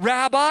to.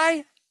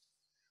 Rabbi,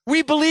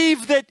 we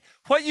believe that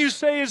what you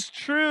say is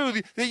true,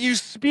 that you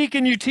speak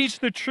and you teach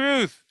the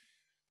truth.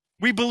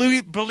 We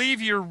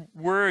believe your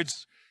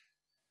words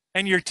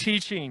and your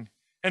teaching."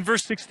 And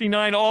verse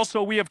 69,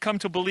 "Also we have come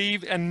to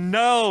believe and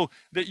know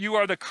that you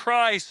are the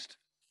Christ,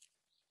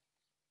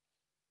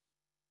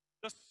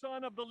 the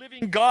Son of the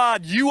living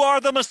God. You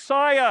are the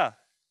Messiah."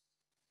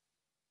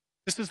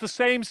 This is the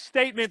same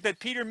statement that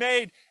Peter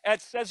made at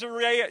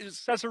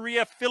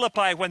Caesarea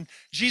Philippi when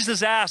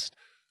Jesus asked,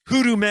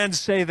 "Who do men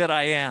say that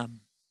I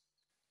am?"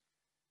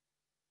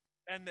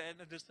 And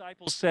the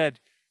disciples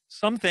said,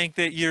 "Some think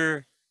that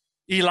you're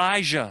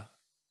Elijah.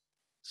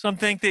 Some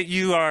think that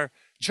you are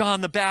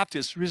John the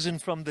Baptist, risen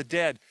from the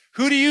dead.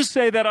 Who do you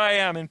say that I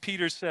am?" And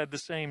Peter said the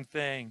same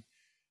thing.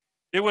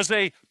 It was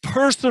a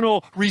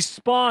personal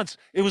response.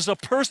 It was a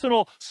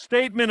personal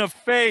statement of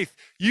faith.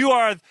 You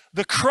are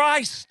the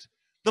Christ,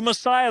 the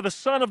Messiah, the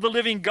Son of the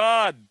living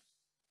God.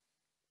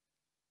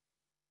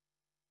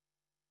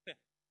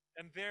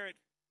 And there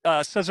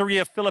at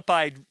Caesarea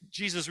Philippi,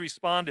 Jesus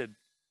responded,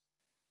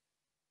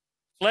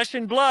 "Flesh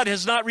and blood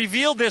has not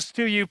revealed this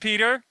to you,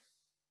 Peter."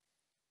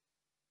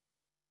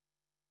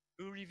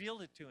 Who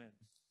revealed it to him?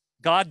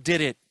 God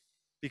did it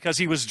because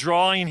he was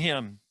drawing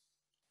him.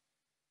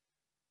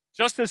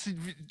 Just as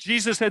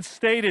Jesus had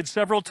stated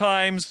several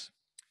times,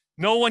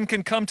 "No one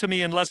can come to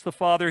me unless the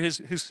Father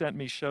who sent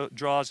me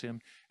draws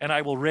him, and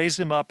I will raise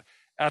him up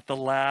at the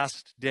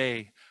last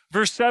day."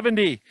 Verse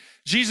 70,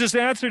 Jesus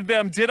answered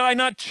them, "Did I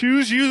not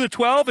choose you, the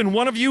 12, and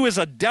one of you is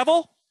a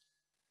devil?"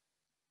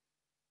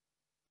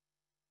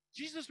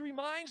 Jesus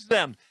reminds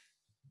them,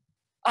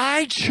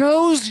 "I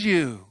chose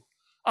you.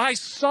 I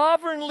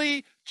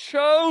sovereignly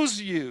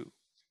chose you."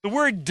 The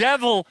word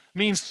devil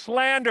means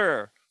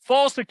slanderer,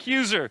 false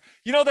accuser.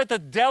 You know that the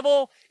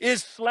devil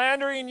is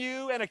slandering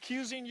you and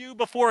accusing you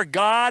before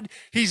God?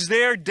 He's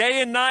there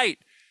day and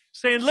night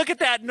saying, "Look at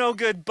that no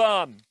good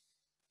bum.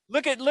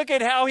 Look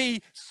at how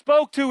he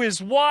spoke to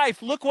his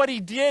wife. Look what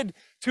he did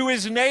to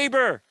his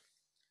neighbor.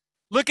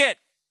 Look at."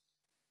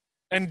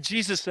 And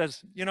Jesus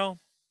says,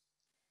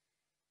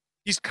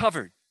 he's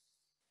covered.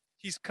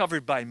 He's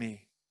covered by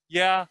me.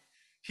 Yeah,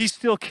 he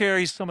still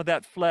carries some of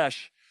that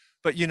flesh,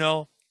 but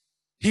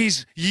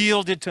he's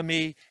yielded to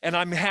me, and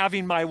I'm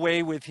having my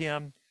way with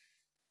him.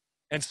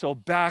 And so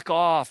back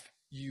off,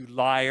 you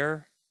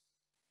liar.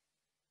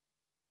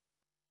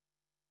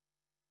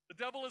 The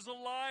devil is a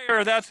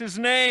liar. That's his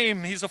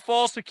name. He's a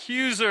false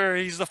accuser.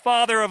 He's the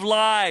father of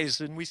lies.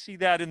 And we see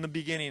that in the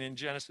beginning in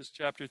Genesis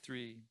chapter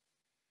 3.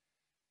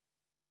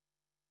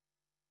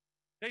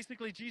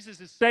 Basically,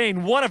 Jesus is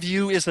saying one of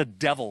you is a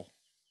devil.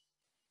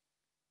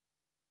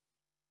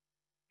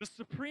 The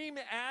supreme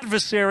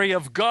adversary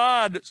of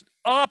God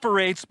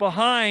operates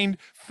behind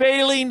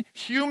failing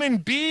human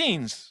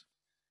beings,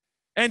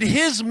 and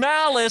his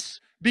malice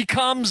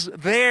becomes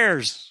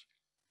theirs.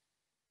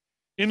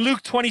 In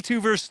Luke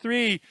 22, verse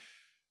 3,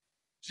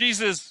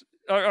 Jesus,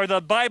 or the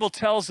Bible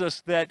tells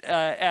us that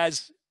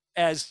as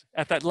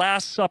at that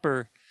Last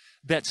Supper,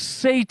 that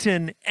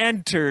Satan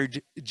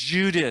entered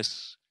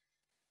Judas.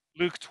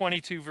 Luke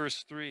 22,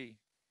 verse 3.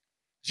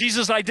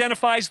 Jesus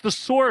identifies the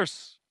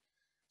source.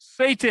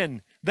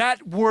 Satan,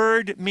 that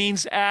word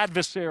means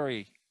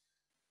adversary,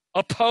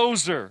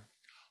 opposer,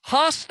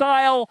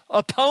 hostile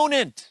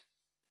opponent,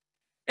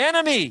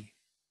 enemy.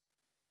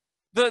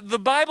 The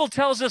Bible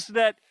tells us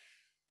that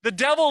the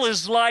devil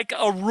is like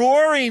a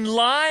roaring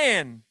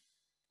lion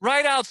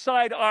right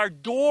outside our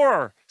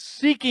door,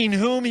 seeking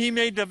whom he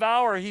may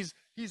devour. He's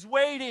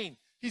waiting.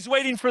 He's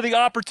waiting for the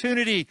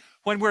opportunity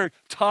when we're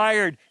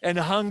tired and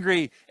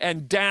hungry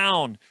and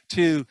down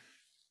to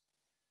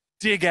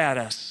dig at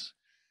us,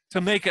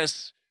 to make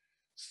us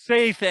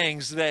say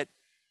things that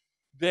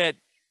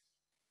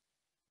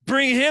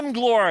bring him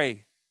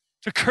glory,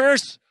 to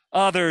curse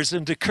others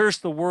and to curse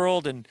the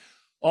world and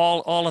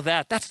all of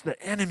that. That's the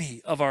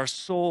enemy of our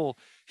soul.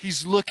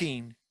 He's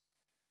looking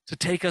to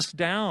take us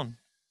down.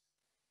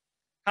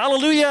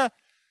 Hallelujah.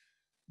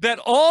 That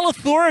all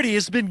authority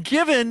has been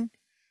given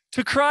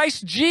to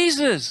Christ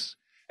Jesus.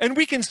 And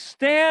we can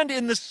stand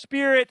in the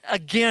Spirit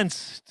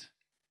against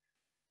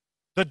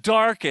the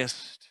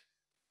darkest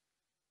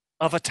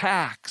of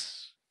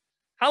attacks.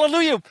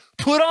 Hallelujah.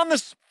 Put on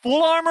the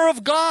full armor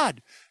of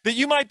God that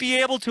you might be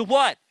able to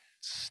what?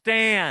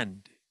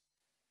 Stand.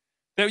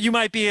 That you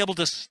might be able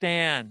to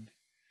stand.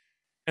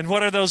 And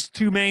what are those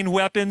two main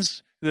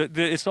weapons?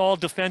 It's all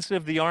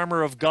defensive, the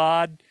armor of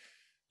God,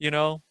 you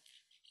know.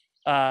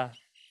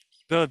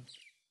 The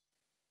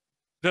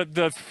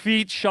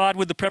feet shod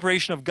with the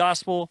preparation of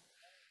gospel,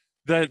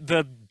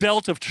 the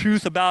belt of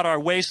truth about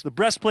our waist, the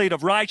breastplate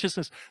of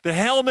righteousness, the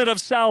helmet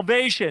of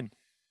salvation.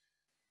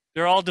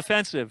 They're all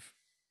defensive.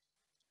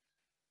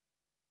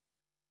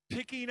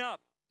 Picking up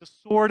the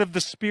sword of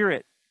the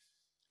Spirit,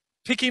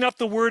 picking up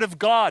the word of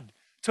God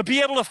to be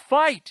able to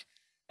fight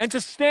and to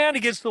stand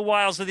against the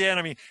wiles of the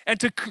enemy and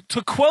to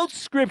quote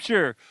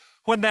scripture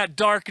when that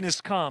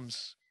darkness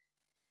comes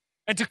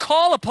and to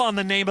call upon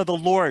the name of the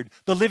Lord,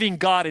 the living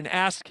God, and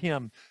ask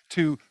him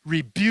to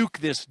rebuke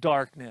this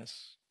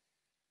darkness.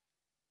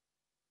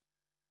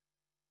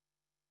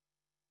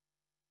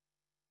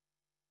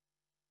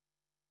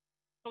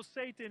 So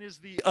Satan is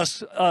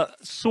the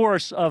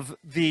source of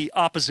the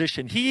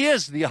opposition. He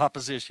is the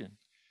opposition.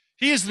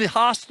 He is the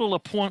hostile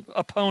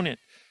opponent.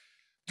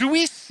 Do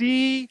we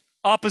see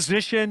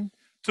opposition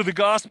to the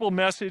gospel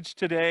message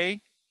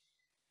today?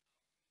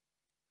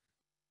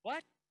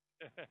 What?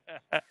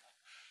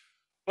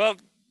 Well,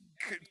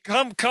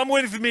 come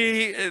with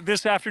me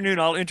this afternoon.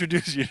 I'll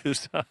introduce you to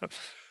some.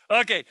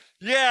 Okay,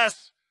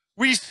 yes,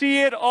 we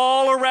see it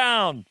all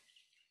around.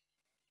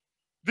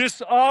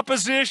 This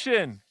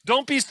opposition.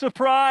 Don't be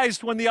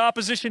surprised when the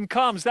opposition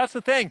comes. That's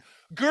the thing.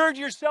 Gird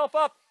yourself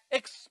up.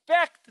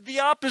 Expect the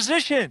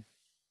opposition.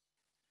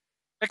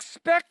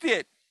 Expect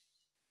it.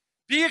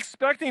 Be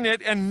expecting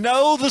it and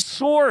know the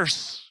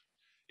source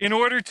in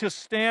order to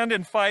stand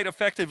and fight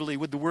effectively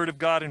with the word of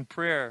God in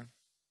prayer.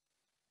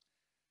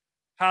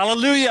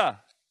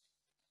 Hallelujah.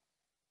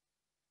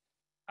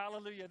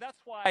 Hallelujah.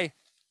 That's why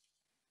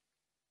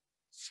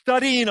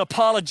studying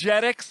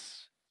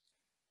apologetics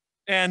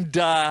and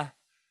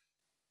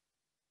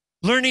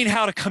learning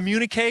how to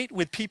communicate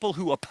with people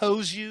who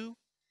oppose you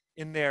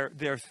in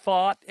their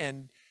thought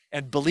and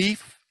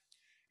belief,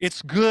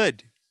 it's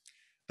good.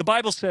 The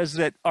Bible says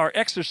that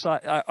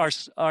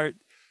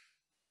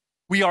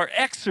we are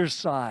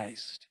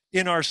exercised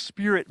in our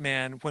spirit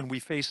man when we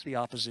face the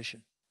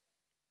opposition.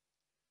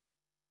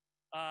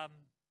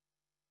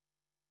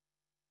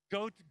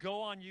 Go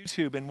on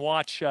YouTube and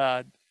watch,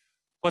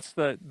 what's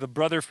the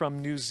brother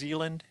from New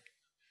Zealand?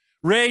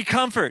 Ray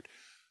Comfort.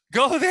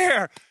 Go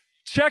there.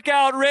 Check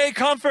out Ray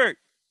Comfort,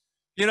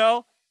 you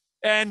know,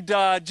 and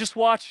just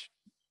watch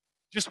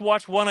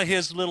one of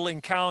his little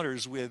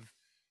encounters with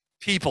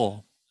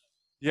people.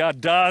 Yeah,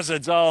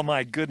 dozens. Oh,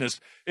 my goodness.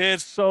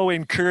 It's so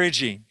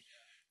encouraging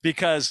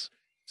because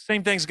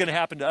same thing's going to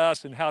happen to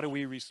us, and how do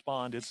we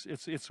respond?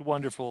 It's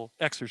wonderful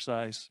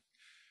exercise.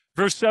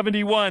 Verse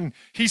 71,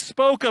 he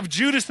spoke of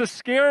Judas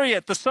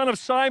Iscariot, the son of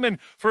Simon,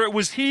 for it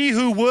was he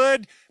who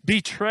would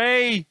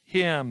betray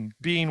him,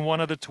 being one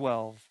of the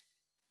 12.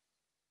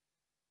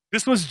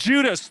 This was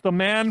Judas, the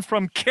man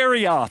from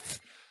Kerioth,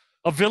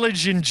 a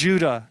village in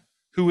Judah,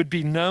 who would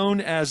be known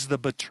as the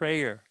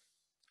betrayer.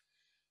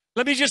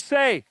 Let me just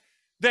say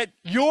that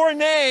your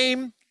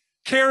name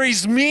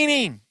carries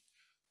meaning.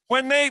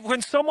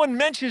 When someone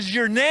mentions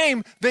your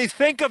name, they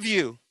think of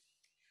you.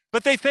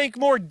 but they think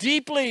more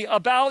deeply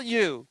about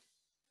you.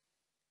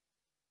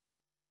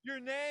 Your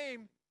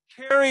name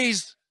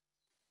carries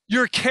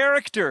your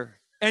character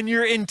and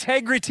your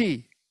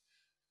integrity.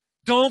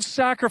 Don't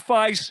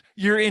sacrifice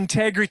your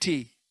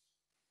integrity.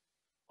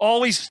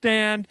 Always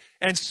stand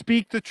and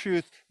speak the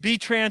truth. Be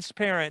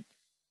transparent.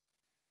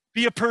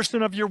 Be a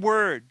person of your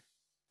word.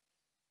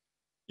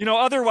 You know,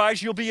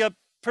 otherwise you'll be a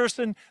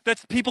person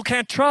that people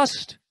can't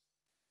trust.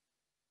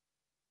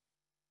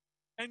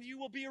 And you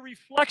will be a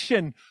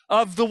reflection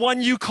of the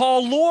one you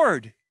call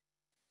Lord.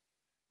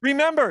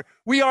 Remember,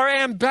 we are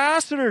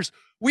ambassadors.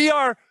 We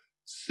are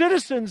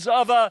citizens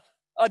of a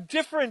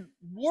different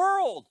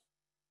world.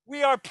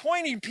 We are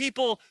pointing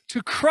people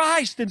to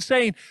Christ and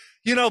saying,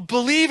 you know,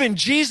 believe in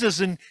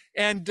Jesus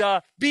and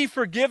be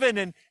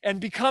forgiven and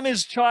become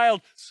his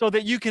child so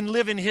that you can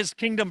live in his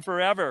kingdom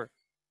forever.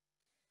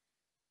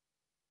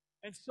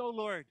 And so,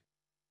 Lord,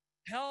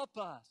 help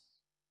us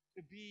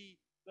to be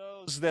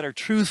those that are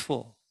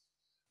truthful,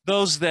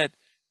 those that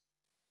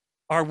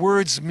our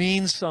words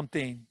mean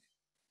something.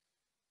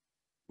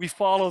 We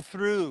follow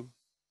through.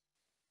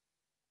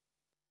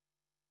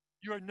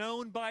 You are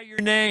known by your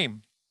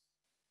name.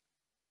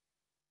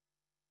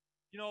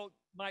 You know,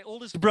 my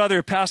oldest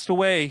brother passed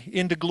away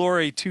into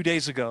glory 2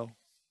 days ago.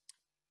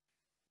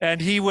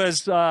 And he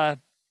was a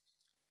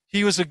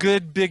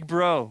good big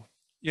bro,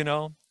 you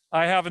know.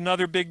 I have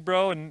another big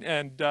bro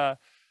and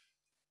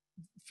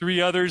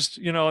 3 others,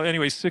 you know,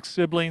 anyway, 6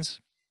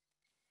 siblings.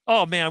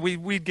 Oh man,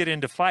 we'd get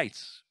into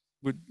fights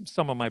with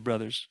some of my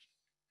brothers.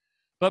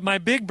 But my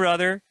big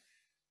brother,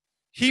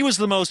 he was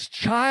the most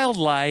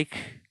childlike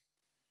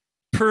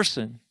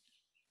person,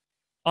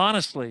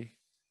 honestly,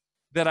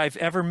 that I've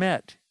ever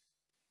met.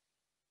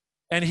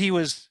 And he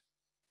was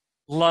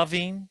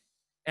loving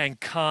and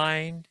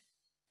kind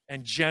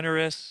and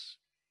generous.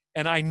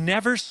 And I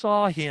never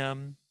saw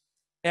him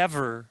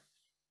ever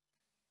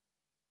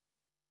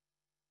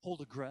hold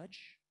a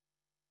grudge,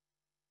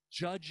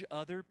 judge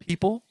other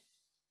people.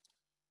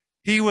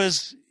 He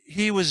was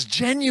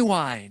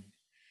genuine.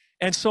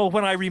 And so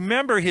when I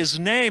remember his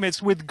name,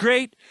 it's with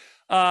great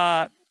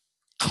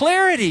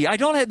clarity.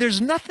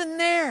 There's nothing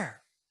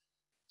there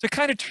to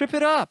kind of trip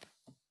it up.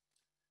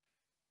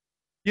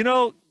 You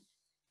know,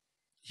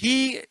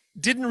 he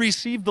didn't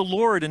receive the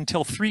Lord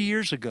until 3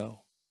 years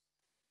ago.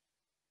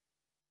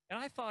 And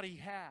I thought he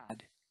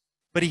had,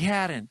 but he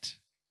hadn't.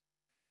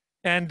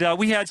 And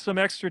we had some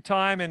extra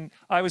time, and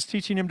I was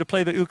teaching him to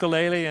play the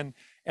ukulele, and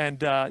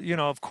you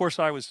know, of course,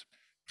 I was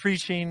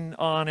preaching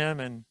on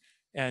him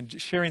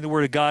and sharing the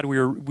Word of God.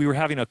 We were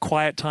having a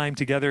quiet time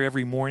together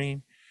every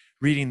morning,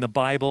 reading the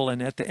Bible.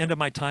 And at the end of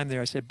my time there,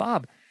 I said,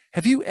 "Bob,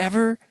 have you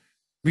ever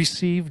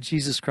received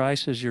Jesus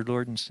Christ as your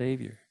Lord and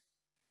Savior?"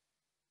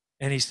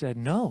 And he said,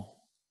 "No."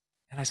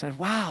 And I said,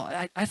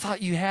 "Wow, I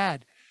thought you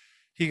had."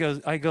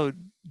 I go,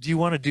 "Do you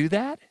want to do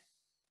that?"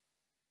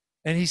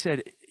 And he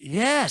said,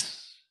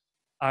 "Yes,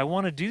 I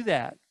want to do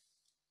that."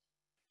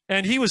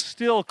 And he was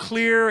still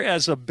clear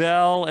as a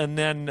bell. And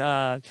then,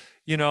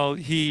 you know,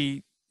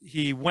 he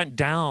went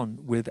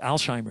down with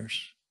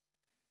Alzheimer's.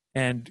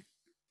 And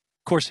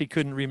of course, he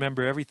couldn't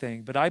remember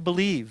everything. But I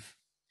believe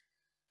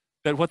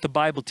that what the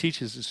Bible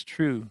teaches is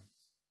true.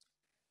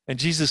 And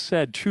Jesus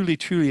said, "Truly,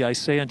 truly, I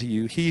say unto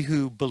you, he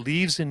who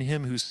believes in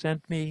him who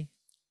sent me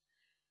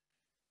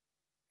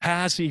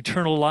has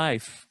eternal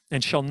life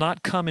and shall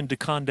not come into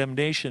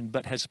condemnation,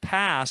 but has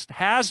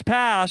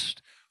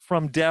passed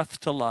from death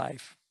to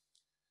life."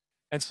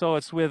 And so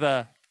it's with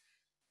a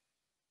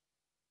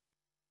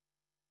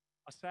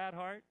sad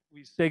heart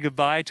we say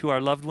goodbye to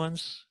our loved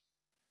ones,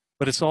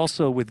 but it's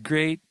also with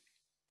great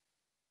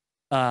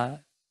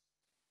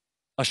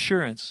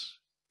assurance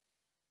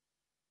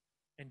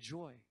and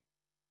joy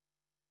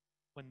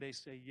when they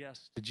say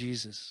yes to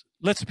Jesus.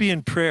 Let's be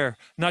in prayer,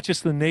 not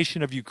just the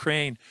nation of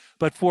Ukraine,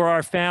 but for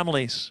our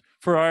families,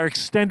 for our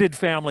extended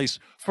families,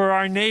 for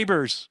our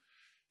neighbors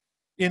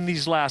in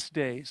these last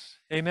days.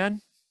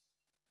 Amen.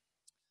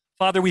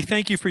 Father, we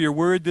thank you for your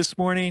word this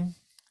morning.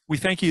 We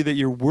thank you that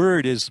your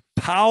word is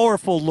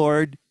powerful,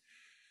 Lord,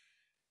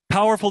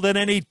 powerful than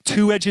any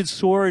two-edged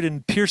sword,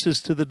 and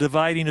pierces to the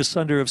dividing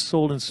asunder of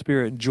soul and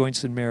spirit and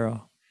joints and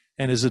marrow,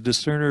 and is a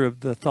discerner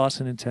of the thoughts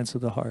and intents of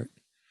the heart.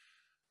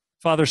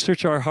 Father,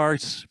 search our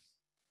hearts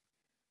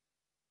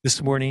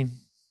this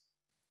morning.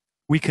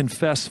 We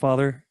confess,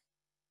 Father,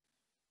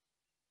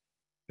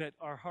 that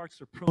our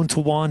hearts are prone to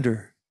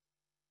wander,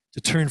 to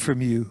turn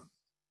from you.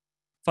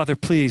 Father,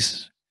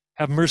 please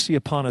have mercy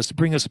upon us.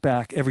 Bring us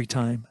back every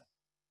time.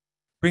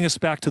 Bring us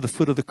back to the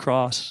foot of the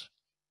cross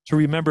to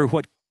remember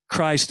what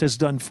Christ has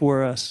done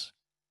for us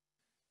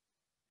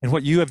and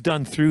what you have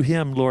done through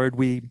him, Lord.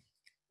 We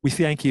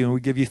thank you and we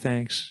give you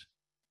thanks.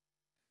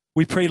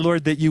 We pray,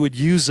 Lord, that you would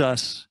use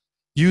us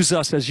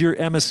as your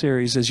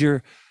emissaries, as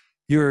your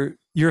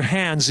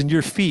hands and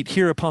your feet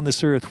here upon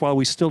this earth while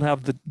we still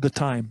have the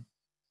time.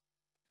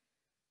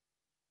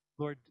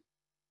 Lord,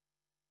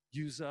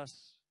 use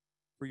us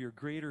for your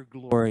greater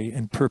glory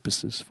and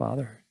purposes,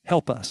 Father.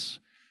 Help us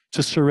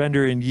to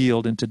surrender and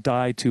yield and to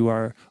die to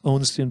our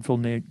own sinful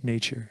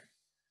nature.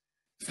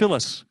 Fill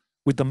us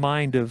with the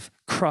mind of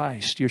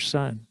Christ, your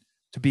Son,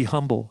 to be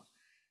humble,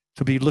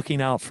 to be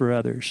looking out for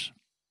others,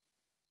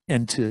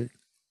 and to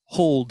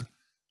hold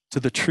to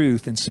the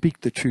truth and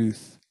speak the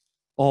truth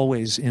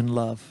always in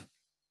love.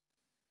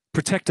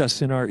 Protect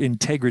us in our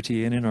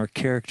integrity and in our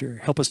character.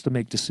 Help us to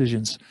make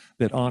decisions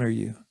that honor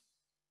you.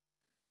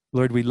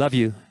 Lord, we love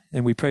you,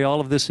 and we pray all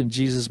of this in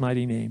Jesus'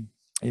 mighty name.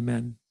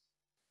 Amen.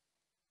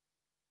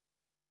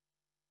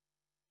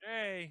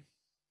 Hey,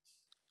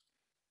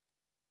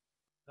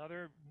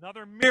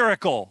 another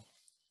miracle.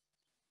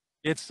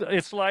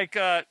 It's like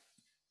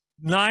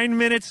 9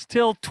 minutes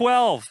till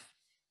 12.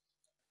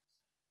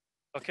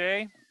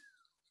 Okay?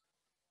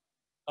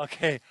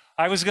 Okay.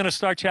 I was going to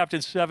start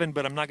chapter 7,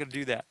 but I'm not going to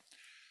do that.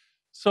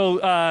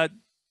 So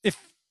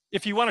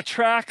if you want to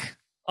track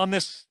on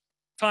this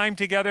time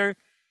together,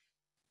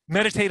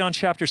 meditate on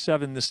chapter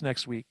 7 this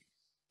next week.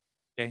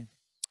 Okay?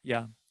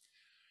 Yeah.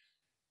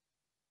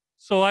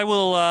 So I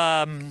will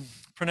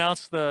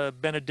pronounce the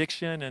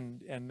benediction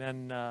and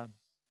then the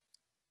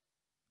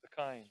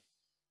kind.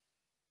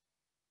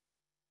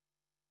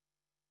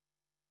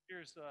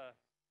 Here's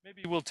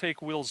maybe we'll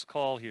take Will's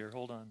call here.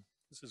 Hold on.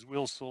 This is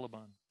Will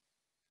Sullivan.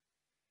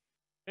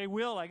 Hey,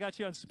 Will, I got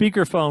you on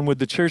speakerphone with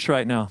the church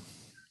right now.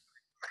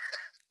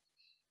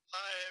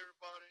 Hi,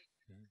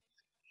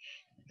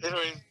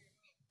 everybody. Anyway,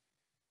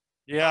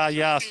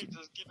 Yeah.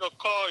 just give a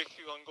call if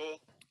you want to go.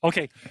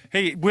 Okay.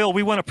 Hey, Will,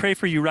 we want to pray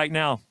for you right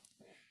now.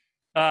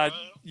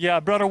 Yeah,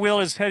 Brother Will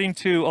is heading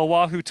to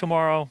Oahu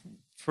tomorrow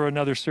for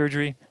another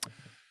surgery.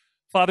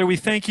 Father, we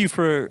thank you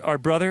for our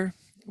brother.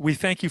 We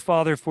thank you,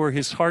 Father, for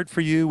his heart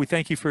for you. We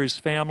thank you for his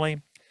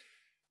family.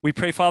 We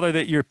pray, Father,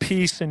 that your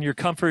peace and your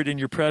comfort and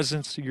your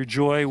presence and your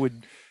joy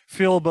would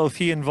fill both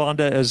he and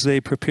Vonda as they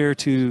prepare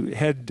to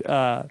head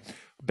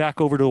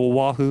back over to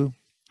Oahu.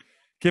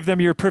 Give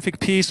them your perfect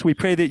peace. We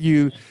pray that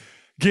you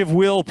give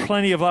Will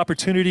plenty of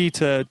opportunity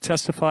to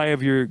testify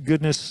of your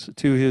goodness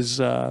to his,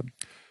 to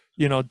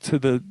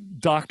the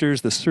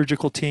doctors, the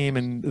surgical team,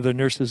 and the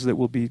nurses that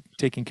will be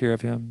taking care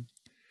of him.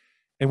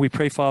 And we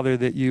pray, Father,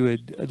 that you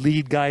would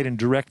lead, guide, and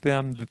direct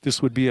them, that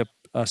this would be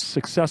a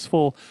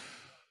successful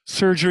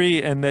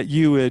surgery, and that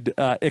you would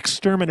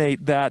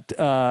exterminate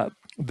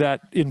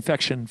that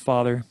infection,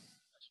 Father,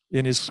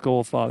 in his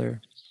skull,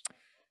 Father.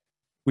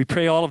 We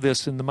pray all of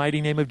this in the mighty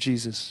name of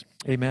Jesus.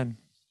 Amen.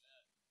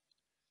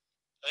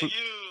 Thank you.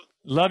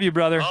 Love you,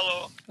 brother.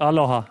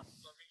 Aloha.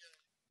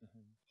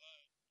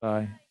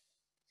 Bye.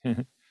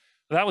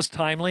 That was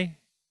timely.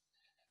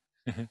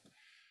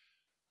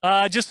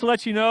 Just to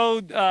let you know,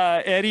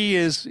 Eddie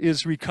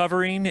is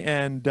recovering,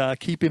 and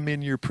keep him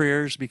in your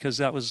prayers, because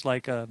that was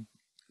like a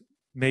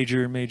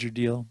major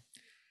deal.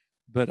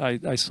 But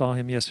I saw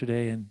him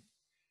yesterday, and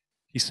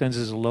he sends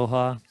his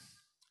aloha.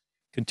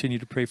 Continue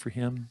to pray for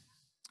him.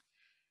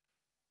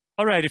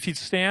 All right, if you'd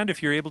stand,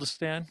 if you're able to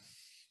stand.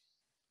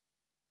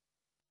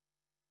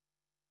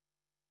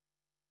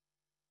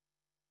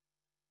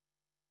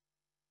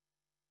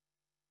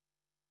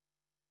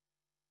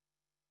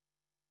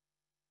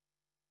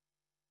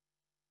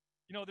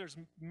 You know, there's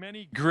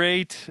many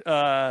great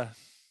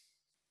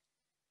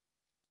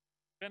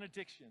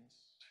benedictions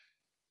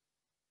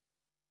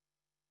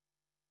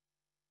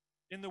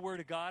in the Word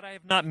of God. I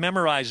have not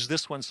memorized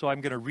this one, so I'm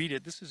going to read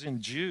it. This is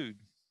in Jude.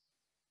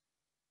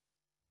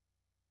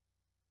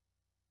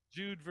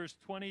 Jude, verse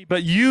 20.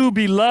 But you,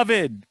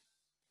 beloved,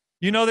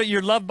 you know that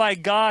you're loved by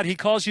God. He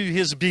calls you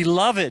his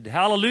beloved.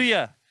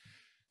 Hallelujah.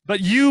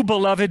 But you,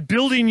 beloved,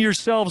 building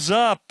yourselves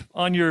up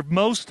on your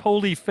most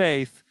holy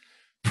faith,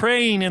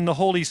 praying in the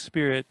Holy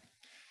Spirit,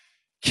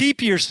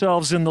 keep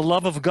yourselves in the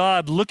love of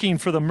God, looking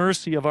for the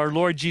mercy of our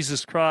Lord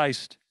Jesus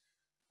Christ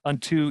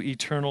unto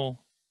eternal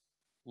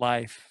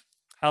life.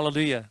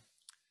 Hallelujah.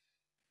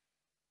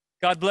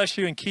 God bless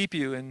you and keep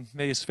you, and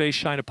may his face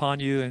shine upon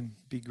you and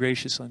be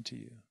gracious unto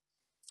you.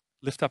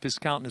 Lift up his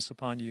countenance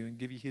upon you and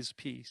give you his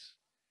peace.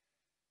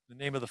 In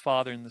the name of the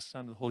Father, and the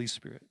Son, and the Holy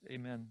Spirit.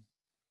 Amen.